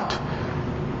cut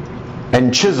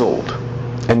and chiseled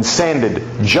and sanded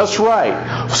just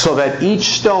right so that each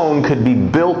stone could be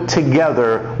built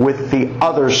together with the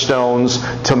other stones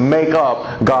to make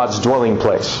up God's dwelling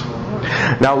place.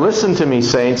 Now listen to me,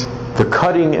 saints. The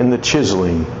cutting and the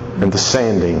chiseling and the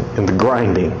sanding and the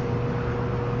grinding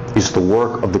is the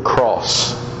work of the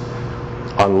cross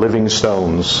on living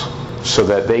stones so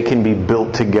that they can be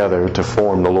built together to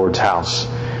form the Lord's house.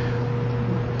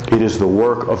 It is the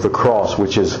work of the cross,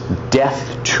 which is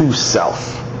death to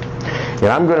self. And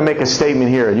I'm going to make a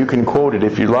statement here, and you can quote it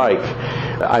if you like.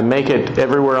 I make it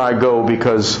everywhere I go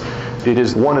because it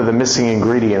is one of the missing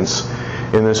ingredients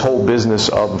in this whole business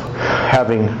of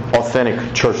having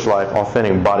authentic church life,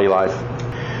 authentic body life.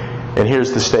 And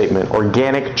here's the statement.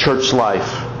 Organic church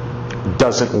life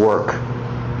doesn't work.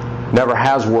 Never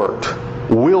has worked.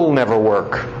 Will never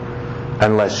work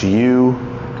unless you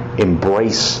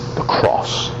embrace the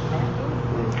cross.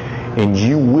 And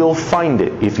you will find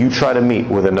it if you try to meet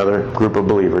with another group of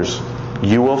believers.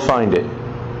 You will find it.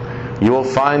 You will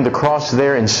find the cross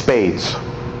there in spades.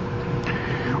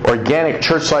 Organic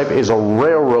church life is a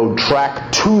railroad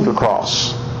track to the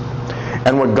cross.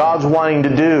 And what God's wanting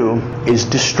to do is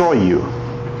destroy you.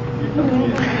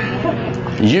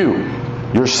 You,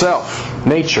 yourself,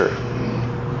 nature,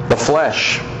 the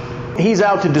flesh. He's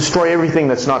out to destroy everything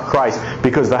that's not Christ,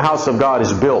 because the house of God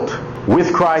is built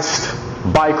with Christ,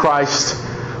 by Christ.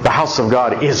 The house of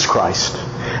God is Christ.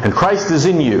 And Christ is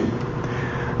in you.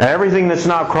 And everything that's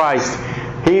not Christ,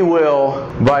 He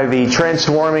will, by the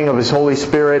transforming of His Holy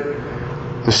Spirit,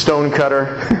 the stone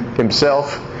cutter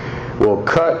Himself, will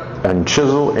cut and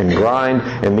chisel and grind,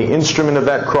 and the instrument of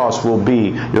that cross will be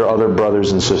your other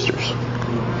brothers and sisters.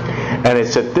 And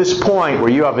it's at this point where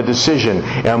you have a decision.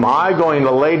 Am I going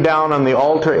to lay down on the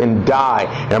altar and die?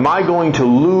 Am I going to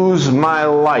lose my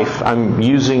life? I'm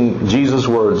using Jesus'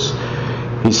 words.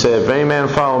 He said, if any man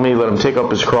follow me, let him take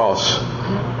up his cross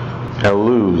and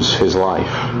lose his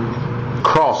life.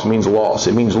 Cross means loss.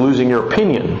 It means losing your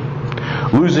opinion.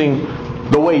 Losing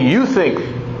the way you think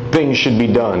things should be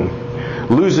done.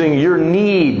 Losing your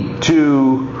need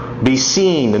to be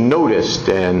seen and noticed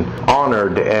and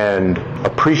honored and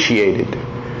appreciated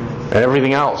and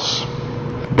everything else.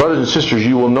 Brothers and sisters,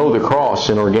 you will know the cross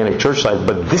in organic church life,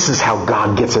 but this is how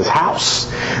God gets His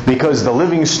house. Because the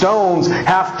living stones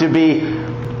have to be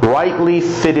rightly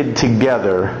fitted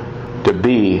together to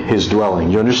be His dwelling.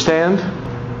 You understand?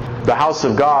 The house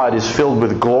of God is filled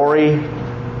with glory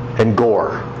and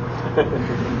gore.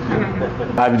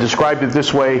 I've described it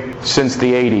this way since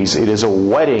the 80s. It is a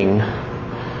wedding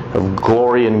of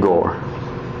glory and gore.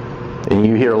 And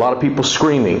you hear a lot of people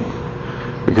screaming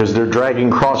because they're dragging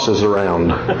crosses around.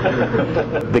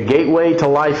 The gateway to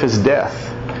life is death.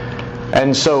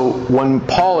 And so when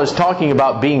Paul is talking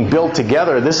about being built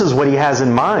together, this is what he has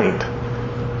in mind.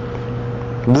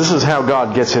 This is how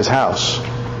God gets His house.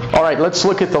 All right, let's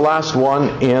look at the last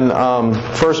one in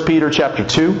 1 Peter chapter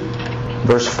 2,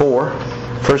 verse 4.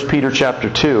 1 Peter chapter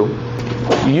 2.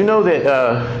 You know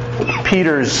that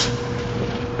Peter's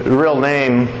real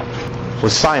name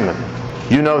was Simon.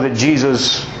 You know that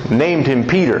Jesus named him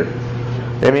Peter.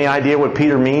 Any idea what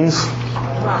Peter means?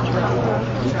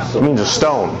 It means a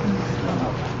stone.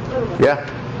 Yeah?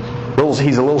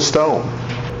 He's a little stone.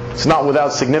 It's not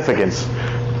without significance.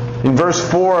 In verse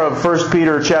 4 of 1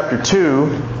 Peter chapter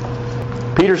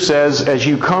 2, Peter says, as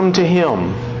you come to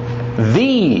Him,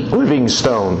 the living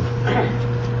stone,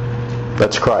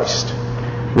 that's Christ,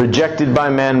 rejected by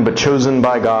men but chosen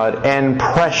by God and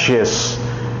precious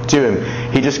to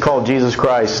Him. He just called Jesus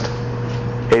Christ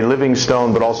a living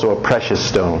stone but also a precious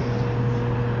stone.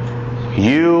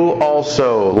 You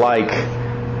also, like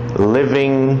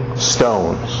living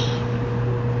stones.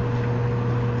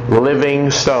 Living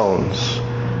stones.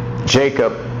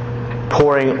 Jacob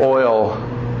pouring oil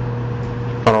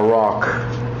on a rock,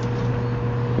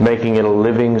 making it a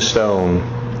living stone,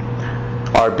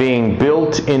 are being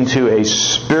built into a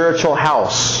spiritual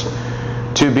house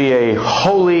to be a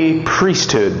holy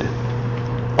priesthood,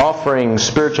 offering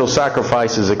spiritual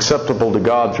sacrifices acceptable to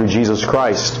God through Jesus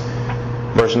Christ.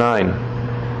 Verse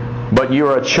 9. But you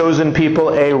are a chosen people,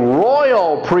 a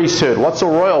royal priesthood. What's a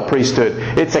royal priesthood?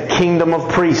 It's a kingdom of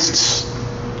priests.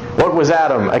 What was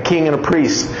Adam? A king and a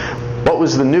priest. What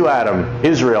was the new Adam,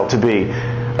 Israel, to be?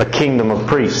 A kingdom of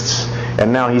priests.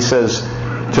 And now he says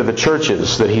to the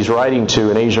churches that he's writing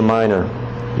to in Asia Minor,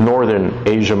 northern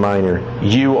Asia Minor,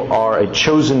 you are a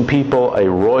chosen people, a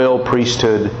royal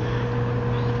priesthood,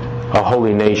 a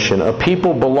holy nation, a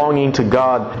people belonging to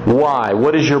God. Why?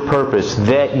 What is your purpose?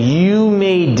 That you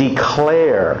may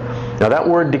declare. Now that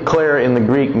word declare in the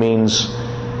Greek means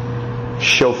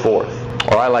show forth,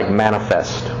 or I like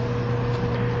manifest.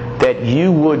 That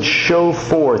you would show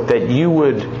forth, that you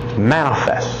would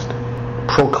manifest,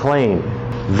 proclaim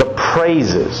the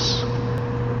praises.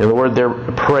 And the word there,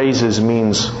 praises,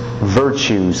 means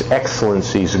virtues,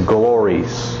 excellencies,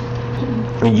 glories.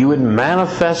 And you would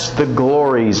manifest the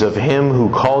glories of Him who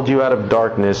called you out of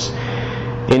darkness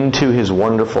into His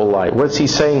wonderful light. What's he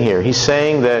saying here? He's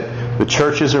saying that the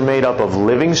churches are made up of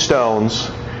living stones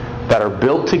that are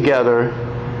built together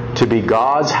to be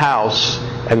God's house,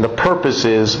 And the purpose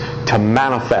is to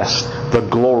manifest the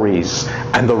glories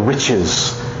and the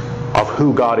riches of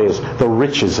who God is, the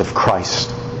riches of Christ.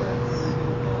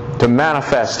 To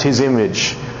manifest His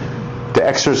image, to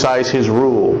exercise His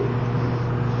rule.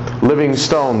 Living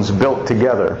stones built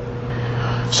together.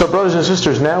 So brothers and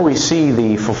sisters, now we see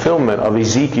the fulfillment of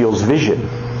Ezekiel's vision.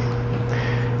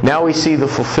 Now we see the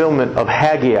fulfillment of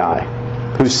Haggai,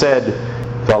 who said,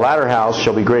 the latter house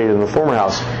shall be greater than the former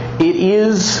house. It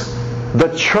is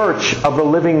the church of the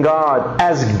living God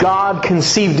as God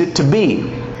conceived it to be.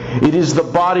 It is the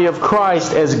body of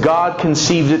Christ as God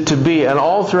conceived it to be. And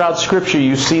all throughout Scripture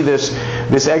you see this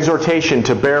exhortation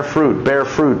to bear fruit, bear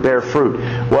fruit, bear fruit.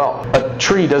 Well, a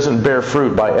tree doesn't bear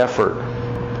fruit by effort.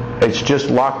 It's just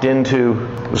locked into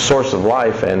the source of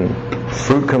life and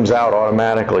fruit comes out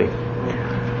automatically.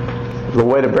 The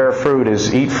way to bear fruit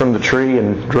is eat from the tree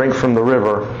and drink from the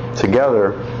river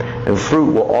together, and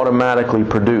fruit will automatically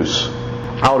produce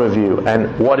out of you.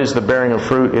 And what is the bearing of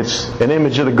fruit? It's an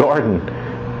image of the garden.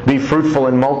 Be fruitful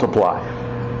and multiply.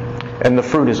 And the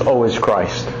fruit is always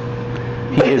Christ.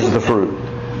 He is the fruit.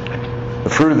 The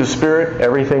fruit of the Spirit,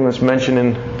 everything that's mentioned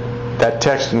in that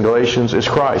text in Galatians, is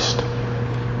Christ.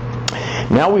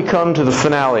 Now we come to the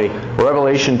finale,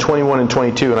 Revelation 21 and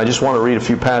 22, and I just want to read a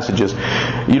few passages.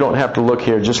 You don't have to look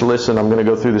here, just listen. I'm going to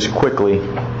go through this quickly.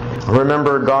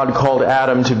 Remember, God called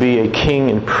Adam to be a king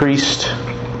and priest.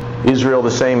 Israel the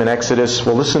same in Exodus.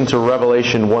 Well, listen to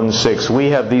Revelation 1:6. We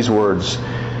have these words.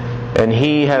 And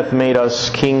He hath made us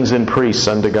kings and priests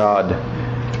unto God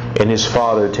and His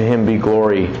Father. To Him be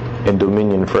glory and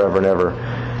dominion forever and ever.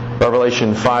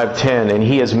 Revelation 5:10. And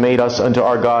He has made us unto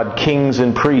our God kings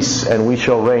and priests, and we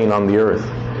shall reign on the earth.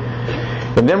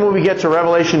 And then when we get to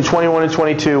Revelation 21 and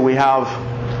 22, we have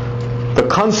the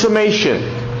consummation,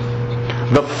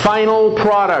 the final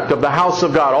product of the house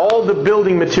of God. All the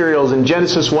building materials in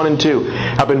Genesis 1 and 2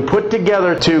 have been put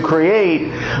together to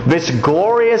create this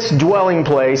glorious dwelling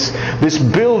place, this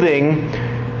building,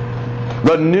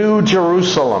 the New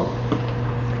Jerusalem.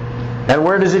 And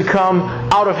where does it come?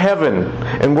 Out of heaven.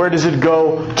 And where does it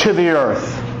go? To the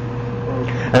earth.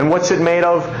 And what's it made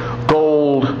of?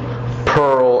 Gold,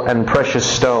 pearl, and precious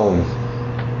stone.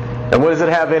 And what does it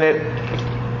have in it?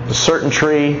 A certain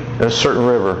tree and a certain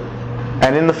river.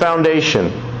 And in the foundation,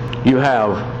 you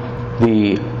have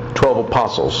the 12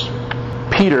 apostles.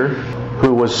 Peter,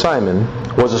 who was Simon,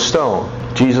 was a stone.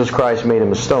 Jesus Christ made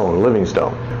him a stone, a living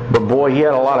stone. But boy, he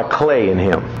had a lot of clay in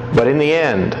him. But in the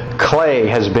end, clay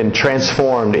has been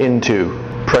transformed into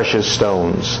precious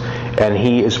stones. And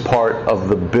he is part of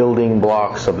the building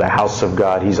blocks of the house of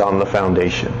God. He's on the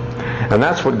foundation. And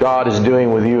that's what God is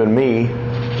doing with you and me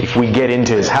if we get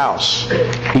into His house.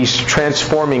 He's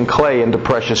transforming clay into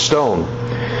precious stone.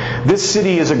 This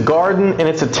city is a garden and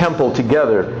it's a temple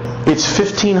together. It's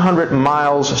 1,500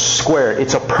 miles square.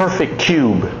 It's a perfect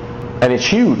cube. And it's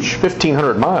huge,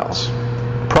 1,500 miles,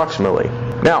 approximately.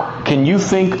 Now, can you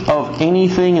think of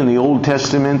anything in the Old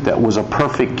Testament that was a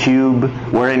perfect cube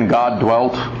wherein God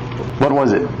dwelt? What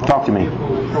was it? Talk to me.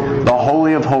 The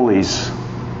Holy of Holies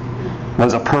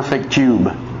was a perfect cube,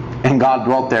 and God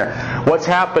dwelt there. What's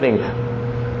happening?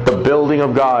 The building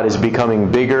of God is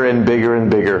becoming bigger and bigger and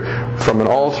bigger. From an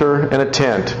altar and a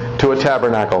tent, to a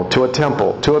tabernacle, to a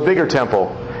temple, to a bigger temple.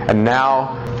 And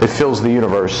now it fills the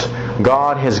universe.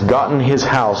 God has gotten His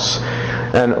house.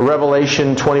 And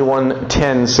Revelation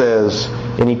 21:10 says,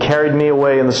 And He carried me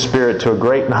away in the Spirit to a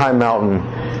great and high mountain,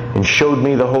 and showed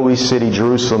me the holy city,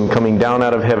 Jerusalem, coming down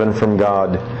out of heaven from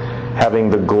God, having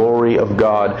the glory of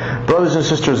God. Brothers and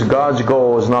sisters, God's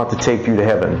goal is not to take you to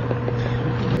heaven.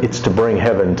 It's to bring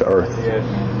heaven to earth.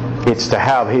 Yes. It's to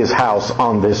have His house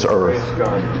on this earth.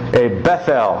 A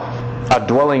Bethel, a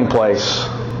dwelling place,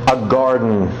 a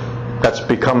garden that's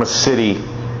become a city,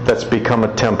 that's become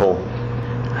a temple.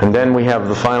 And then we have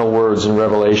the final words in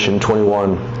Revelation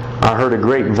 21. I heard a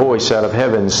great voice out of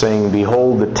heaven saying,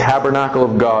 Behold, the tabernacle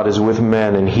of God is with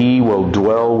men, and He will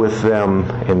dwell with them,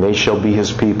 and they shall be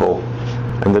His people.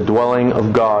 And the dwelling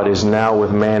of God is now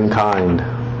with mankind.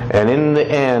 And in the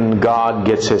end, God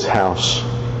gets His house.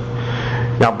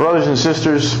 Now, brothers and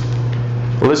sisters,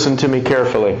 listen to me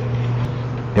carefully.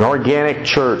 An organic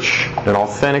church, an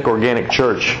authentic organic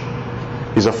church,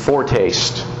 is a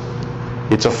foretaste.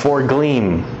 It's a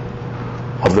foregleam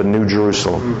of the New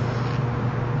Jerusalem.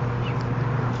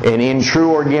 And in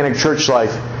true organic church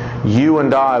life, you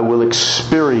and I will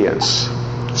experience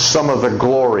some of the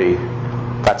glory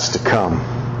that's to come.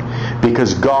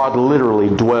 Because God literally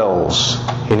dwells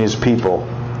in His people.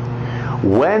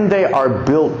 When they are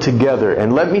built together,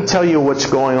 and let me tell you what's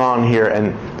going on here,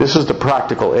 and this is the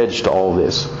practical edge to all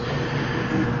this.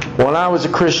 When I was a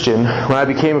Christian, when I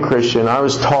became a Christian, I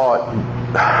was taught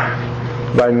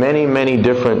by many, many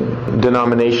different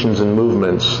denominations and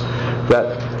movements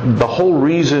that the whole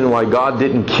reason why God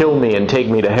didn't kill me and take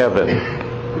me to heaven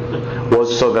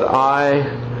was so that I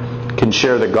can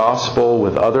share the gospel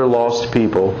with other lost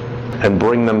people and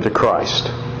bring them to Christ.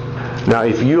 Now,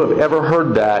 if you have ever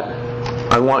heard that,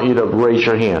 I want you to raise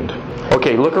your hand.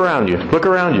 Okay, look around you. Look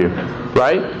around you.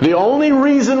 Right? The only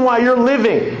reason why you're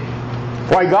living,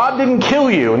 why God didn't kill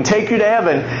you and take you to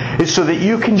heaven, is so that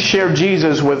you can share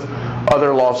Jesus with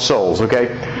other lost souls. Okay?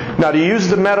 Now, to use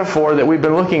the metaphor that we've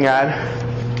been looking at,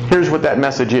 here's what that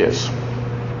message is.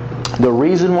 The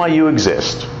reason why you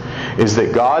exist is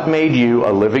that God made you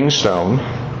a living stone.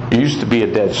 You used to be a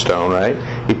dead stone, right?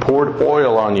 He poured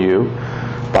oil on you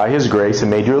by His grace and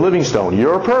made you a living stone.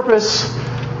 Your purpose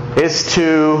is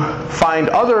to find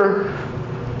other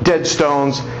dead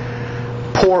stones,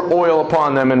 pour oil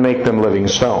upon them, and make them living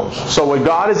stones. So what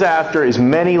God is after is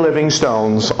many living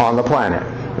stones on the planet.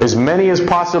 As many as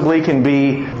possibly can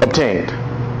be obtained.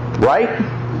 Right?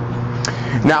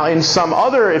 Now, in some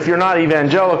other, if you're not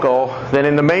evangelical, then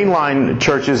in the mainline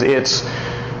churches, it's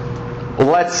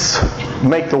let's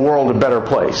make the world a better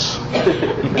place.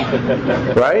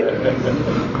 Right?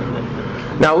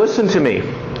 Now, listen to me.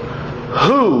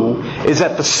 Who is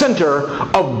at the center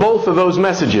of both of those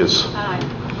messages?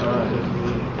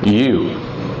 You.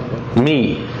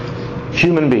 Me.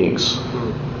 Human beings.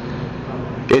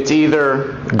 It's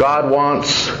either God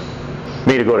wants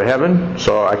me to go to heaven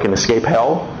so I can escape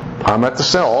hell. I'm at the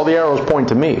center. All the arrows point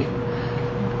to me.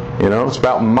 You know, it's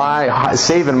about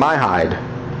saving my hide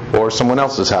or someone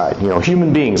else's hide. You know,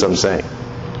 human beings, I'm saying.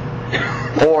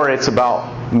 Or it's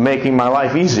about making my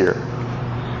life easier.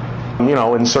 You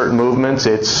know, in certain movements,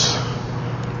 it's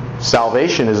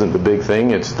salvation isn't the big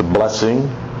thing. It's the blessing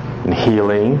and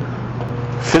healing,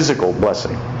 physical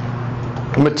blessing,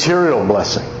 material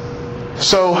blessing.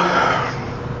 So,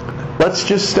 let's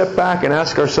just step back and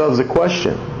ask ourselves a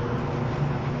question.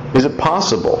 Is it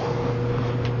possible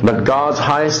that God's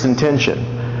highest intention,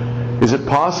 is it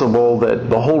possible that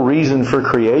the whole reason for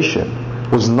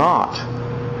creation was not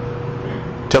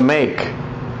to make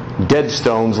dead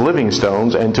stones living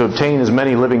stones and to obtain as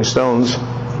many living stones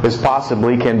as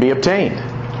possibly can be obtained?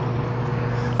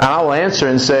 And I will answer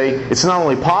and say, it's not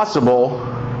only possible,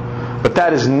 but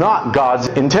that is not God's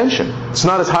intention. It's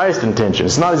not His highest intention.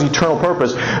 It's not His eternal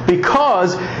purpose.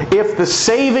 Because if the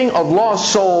saving of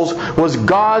lost souls was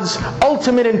God's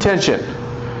ultimate intention,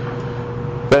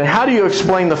 then how do you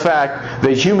explain the fact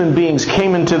that human beings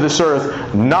came into this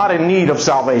earth not in need of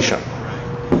salvation?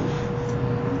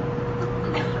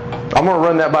 I'm going to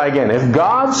run that by again. If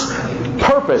God's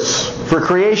purpose for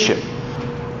creation,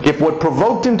 if what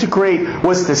provoked Him to create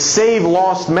was to save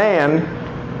lost man,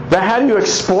 then how do you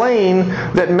explain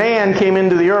that man came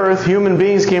into the earth, human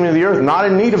beings came into the earth, not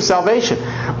in need of salvation?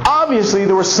 Obviously,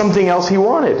 there was something else He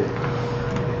wanted.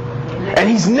 And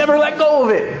He's never let go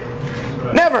of it.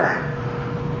 Never.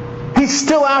 He's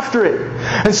still after it.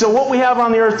 And so what we have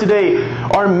on the earth today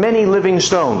are many living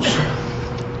stones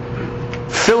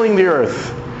filling the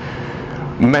earth.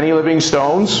 Many living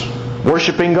stones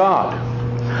worshiping God.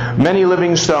 Many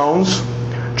living stones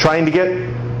trying to get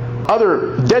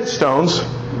other dead stones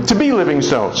to be living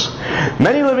stones.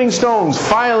 Many living stones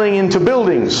filing into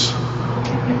buildings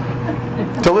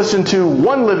to listen to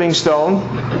one living stone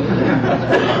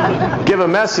give a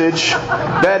message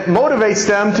that motivates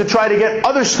them to try to get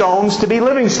other stones to be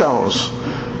living stones.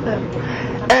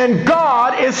 And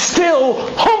God is still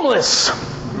homeless.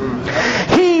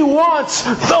 He wants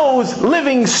those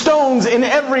living stones in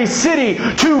every city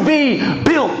to be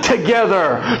built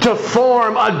together to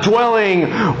form a dwelling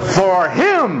for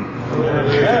Him.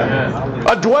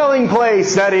 A dwelling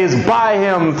place that is by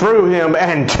Him, through Him,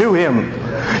 and to Him.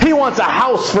 He wants a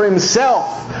house for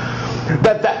Himself,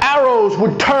 that the arrows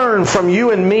would turn from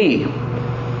you and me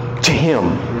to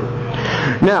Him.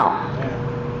 Now,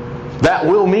 that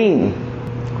will mean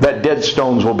that dead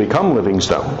stones will become living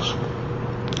stones.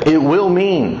 It will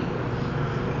mean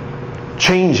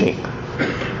changing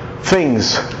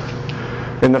things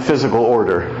in the physical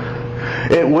order.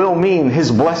 It will mean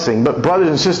His blessing. But brothers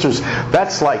and sisters,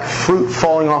 that's like fruit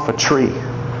falling off a tree.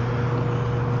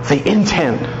 The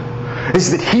intent is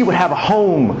that He would have a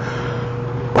home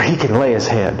where He can lay His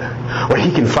head, where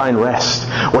He can find rest,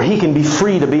 where He can be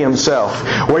free to be Himself,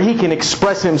 where He can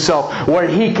express Himself, where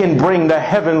He can bring the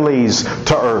heavenlies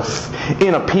to earth,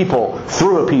 in a people,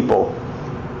 through a people.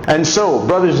 And so,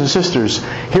 brothers and sisters,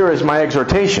 here is my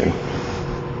exhortation.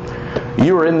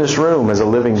 You are in this room as a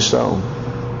living stone.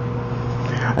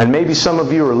 And maybe some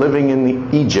of you are living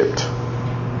in Egypt.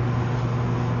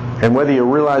 And whether you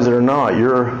realize it or not,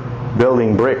 you're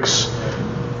building bricks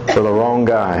for the wrong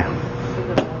guy.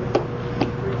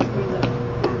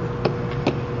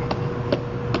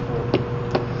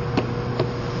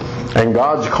 And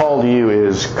God's call to you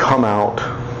is come out.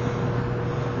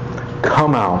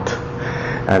 Come out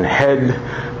and head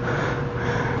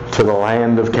to the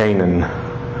land of Canaan,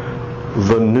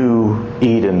 the new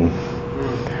Eden.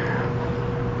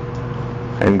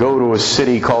 And go to a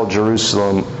city called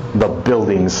Jerusalem, the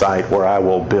building site where I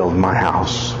will build my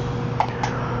house.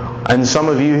 And some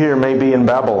of you here may be in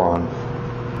Babylon.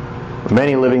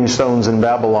 Many living stones in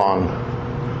Babylon.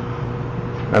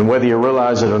 And whether you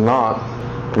realize it or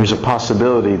not, there's a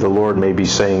possibility the Lord may be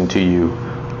saying to you,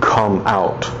 come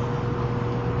out.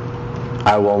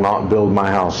 I will not build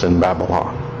my house in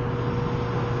Babylon.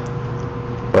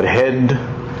 But head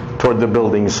toward the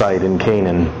building site in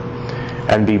Canaan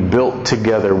and be built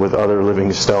together with other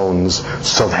living stones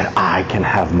so that I can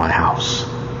have my house.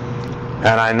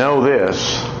 And I know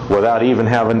this without even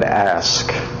having to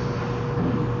ask.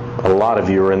 A lot of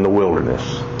you are in the wilderness.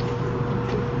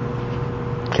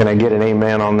 Can I get an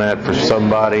amen on that for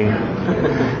somebody?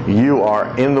 You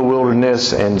are in the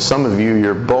wilderness, and some of you,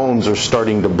 your bones are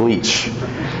starting to bleach.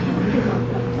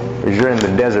 You're in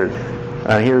the desert.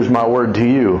 Here's my word to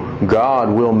you. God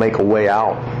will make a way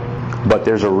out. But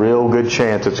there's a real good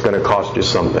chance it's going to cost you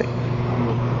something.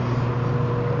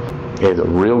 There's a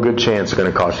real good chance it's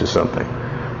going to cost you something.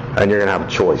 And you're going to have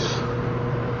a choice.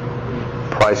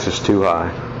 Price is too high.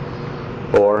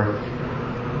 Or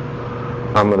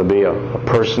I'm going to be a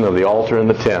person of the altar and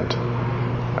the tent.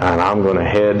 And I'm going to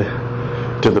head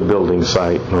to the building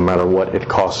site no matter what it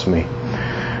costs me.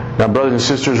 Now, brothers and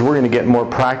sisters, we're going to get more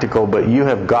practical, but you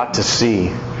have got to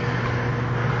see.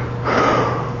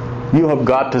 You have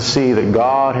got to see that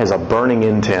God has a burning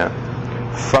intent.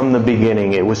 From the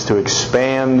beginning, it was to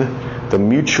expand the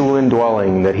mutual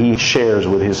indwelling that He shares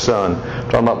with His Son. I'm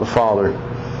talking about the Father.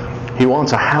 He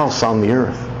wants a house on the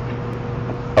earth.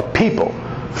 A people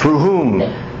through whom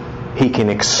He can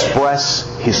express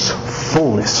His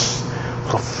fullness.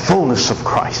 The fullness of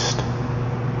Christ.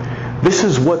 This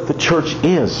is what the church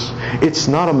is. It's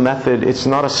not a method. It's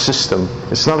not a system.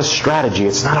 It's not a strategy.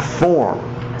 It's not a form.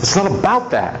 It's not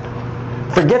about that.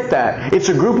 Forget that. It's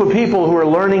a group of people who are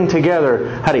learning together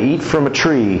how to eat from a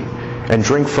tree and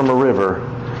drink from a river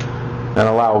and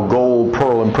allow gold,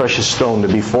 pearl, and precious stone to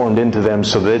be formed into them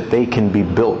so that they can be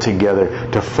built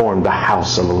together to form the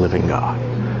house of the living God,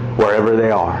 wherever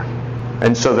they are.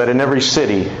 And so that in every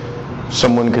city,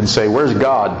 someone can say, where's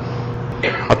God?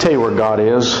 I'll tell you where God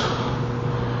is.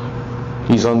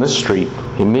 He's on this street.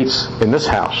 He meets in this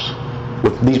house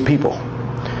with these people.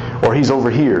 Or He's over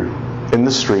here in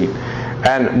this street.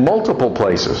 And multiple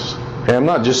places. And I'm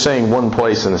not just saying one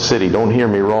place in the city. Don't hear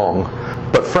me wrong.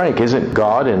 But Frank, isn't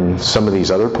God in some of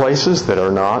these other places that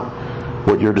are not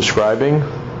what you're describing?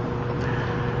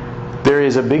 There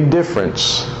is a big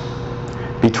difference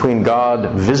between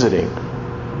God visiting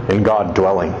and God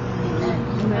dwelling.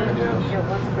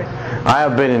 I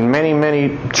have been in many,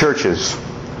 many churches,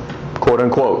 quote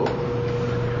unquote,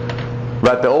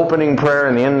 that the opening prayer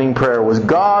and the ending prayer was,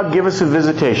 God, give us a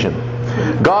visitation.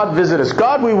 God, visit us.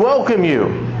 God, we welcome you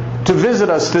to visit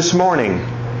us this morning.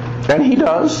 And He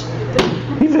does.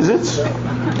 He visits.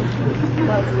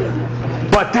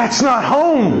 But that's not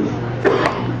home.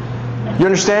 You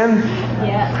understand?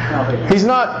 Yeah. He's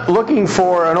not looking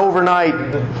for an overnight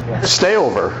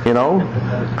stayover,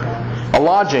 a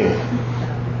lodging.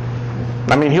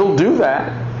 I mean, He'll do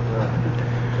that.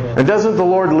 And doesn't the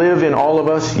Lord live in all of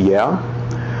us? Yeah.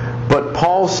 But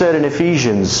Paul said in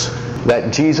Ephesians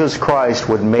that Jesus Christ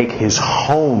would make His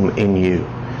home in you.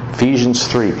 Ephesians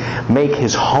 3. Make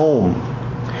His home.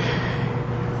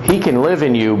 He can live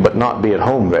in you but not be at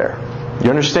home there. You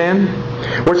understand?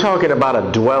 We're talking about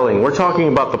a dwelling. We're talking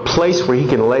about the place where He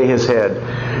can lay His head.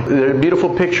 There's a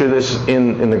beautiful picture of this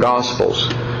in the Gospels.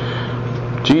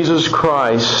 Jesus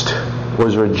Christ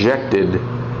was rejected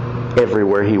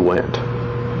everywhere He went.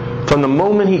 From the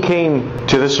moment He came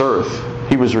to this earth,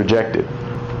 He was rejected.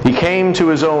 He came to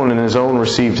His own, and His own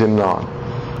received Him not.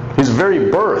 His very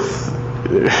birth,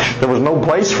 there was no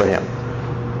place for Him.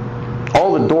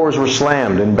 All the doors were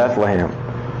slammed in Bethlehem.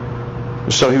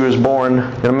 So He was born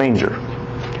in a manger,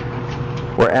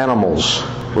 where animals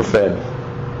were fed.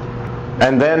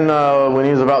 And then when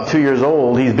He was about 2 years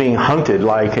old, He's being hunted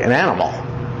like an animal.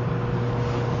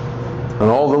 And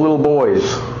all the little boys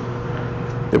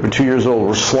that were 2 years old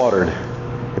were slaughtered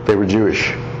if they were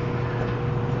Jewish.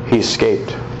 He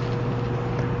escaped.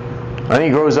 And He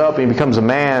grows up and He becomes a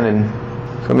man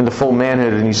and comes into full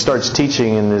manhood, and He starts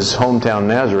teaching in His hometown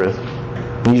Nazareth.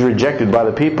 He's rejected by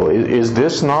the people. Is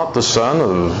this not the son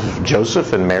of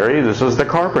Joseph and Mary? This is the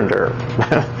carpenter.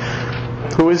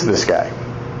 Who is this guy?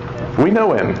 We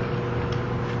know him.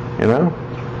 You know?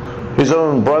 His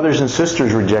own brothers and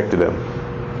sisters rejected him.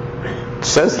 It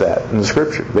says that in the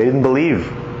Scripture. They didn't believe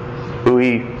who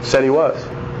he said he was.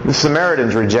 The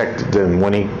Samaritans rejected him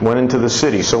when he went into the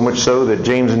city, so much so that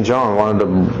James and John wanted to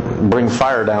bring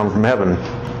fire down from heaven.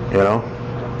 You know?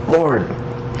 Lord,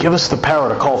 give us the power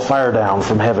to call fire down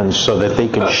from heaven so that they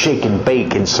can shake and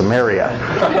bake in Samaria.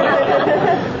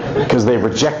 Because they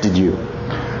rejected you.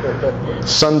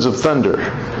 Sons of thunder.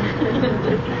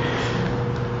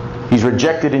 He's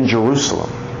rejected in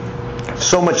Jerusalem.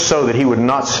 So much so that he would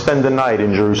not spend the night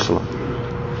in Jerusalem.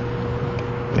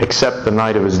 Except the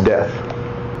night of his death.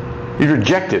 He's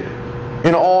rejected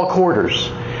in all quarters.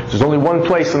 There's only one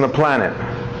place on the planet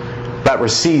that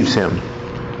receives him.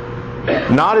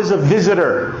 Not as a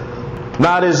visitor,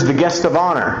 not as the guest of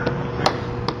honor,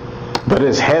 but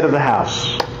as head of the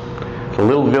house. A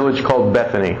little village called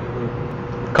Bethany,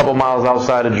 a couple miles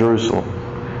outside of Jerusalem.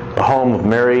 The home of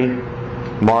Mary,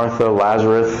 Martha,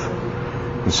 Lazarus,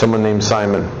 and someone named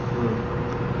Simon.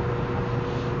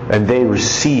 And they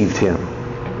received him.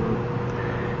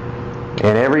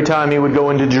 And every time he would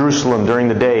go into Jerusalem during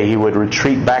the day, he would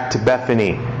retreat back to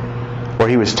Bethany, where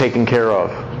he was taken care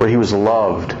of, where he was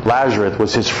loved. Lazarus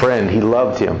was his friend. He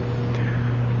loved him.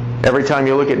 Every time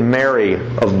you look at Mary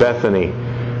of Bethany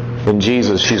in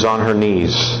Jesus, she's on her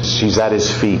knees. She's at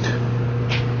his feet.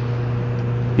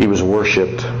 He was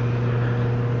worshipped.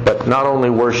 But not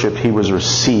only worshipped, he was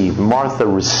received. Martha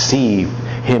received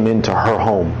him into her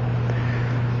home.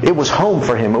 It was home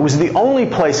for him. It was the only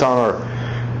place on earth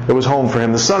that was home for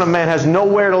him. The Son of Man has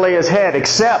nowhere to lay his head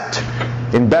except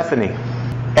in Bethany.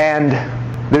 And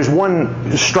there's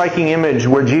one striking image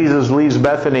where Jesus leaves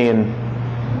Bethany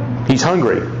and he's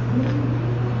hungry.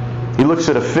 He looks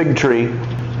at a fig tree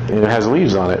and it has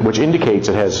leaves on it, which indicates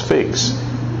it has figs.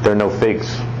 There are no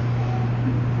figs.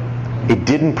 It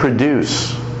didn't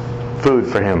produce food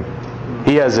for him.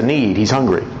 He has a need. He's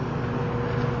hungry.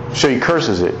 So he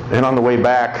curses it. And on the way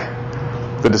back,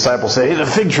 the disciples say, "Hey, the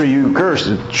fig tree you cursed,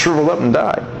 it shriveled up and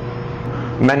died."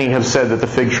 Many have said that the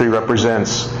fig tree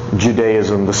represents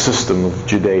Judaism, the system of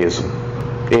Judaism.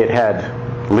 It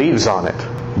had leaves on it,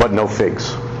 but no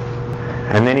figs.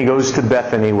 And then he goes to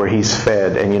Bethany where he's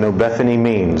fed. And you know, Bethany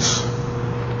means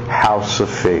house of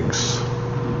figs.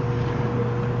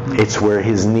 It's where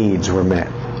his needs were met.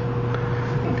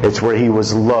 It's where he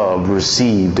was loved,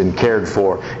 received, and cared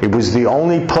for. It was the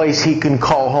only place he can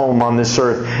call home on this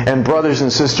earth. And brothers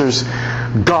and sisters,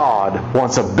 God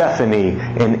wants a Bethany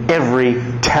in every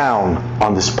town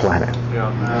on this planet.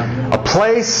 A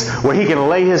place where he can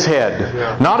lay his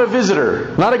head. Not a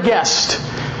visitor, not a guest.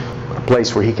 A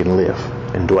place where he can live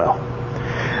and dwell.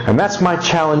 And that's my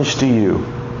challenge to you.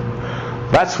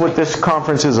 That's what this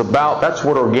conference is about. That's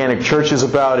what Organic Church is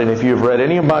about. And if you've read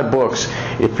any of my books,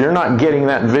 if you're not getting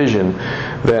that vision,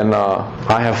 then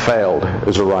I have failed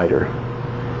as a writer.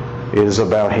 It is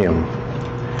about Him.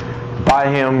 By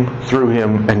Him, through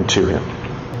Him, and to Him.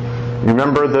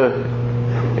 Remember the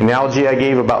analogy I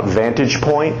gave about vantage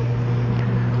point?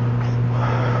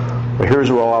 Well,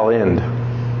 here's where I'll end.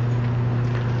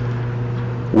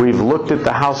 We've looked at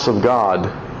the house of God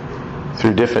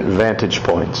through different vantage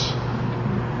points.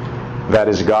 That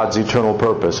is God's eternal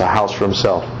purpose, a house for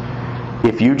Himself.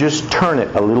 If you just turn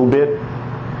it a little bit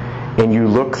and you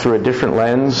look through a different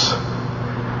lens,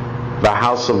 the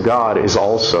house of God is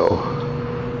also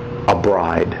a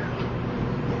bride.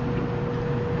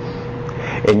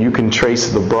 And you can trace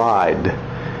the bride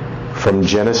from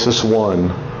Genesis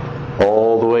 1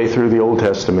 all the way through the Old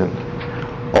Testament,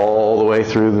 all the way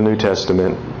through the New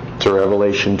Testament to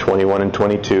Revelation 21 and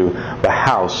 22. The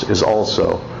house is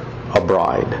also a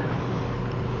bride.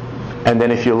 And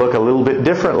then if you look a little bit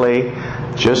differently,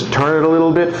 just turn it a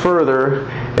little bit further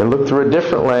and look through a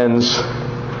different lens,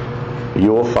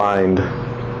 you will find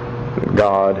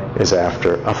God is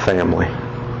after a family.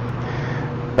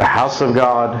 The house of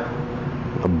God,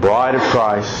 the bride of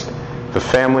Christ, the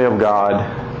family of God,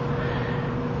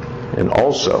 and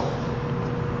also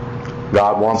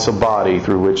God wants a body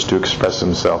through which to express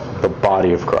Himself, the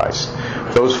body of Christ.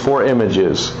 Those four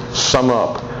images sum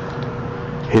up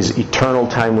His eternal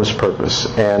timeless purpose.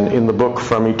 And in the book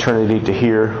From Eternity to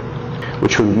Here,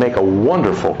 which would make a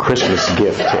wonderful Christmas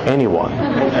gift to anyone.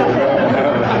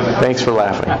 Thanks for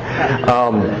laughing.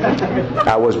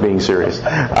 I was being serious.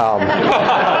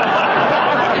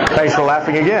 Thanks for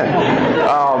laughing again.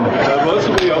 Most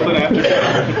will be open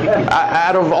after.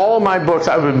 Out of all my books,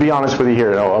 I would be honest with you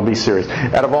here. No, I'll be serious.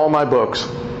 Out of all my books,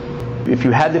 if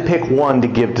you had to pick one to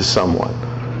give to someone,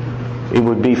 it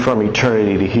would be From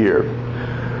Eternity to Here.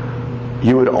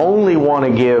 You would only want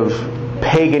to give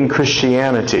pagan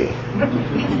Christianity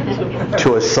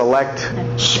to a select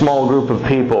small group of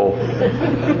people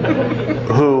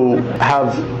who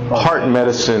have heart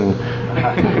medicine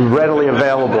readily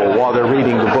available while they're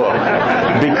reading the book,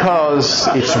 because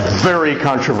it's very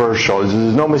controversial. There's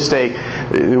no mistake.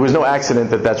 There was no accident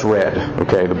that that's red.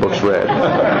 Okay, the book's red.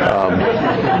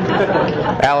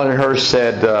 Alan Hirsch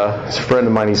said, a friend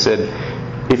of mine, he said,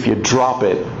 if you drop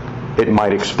it, it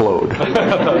might explode.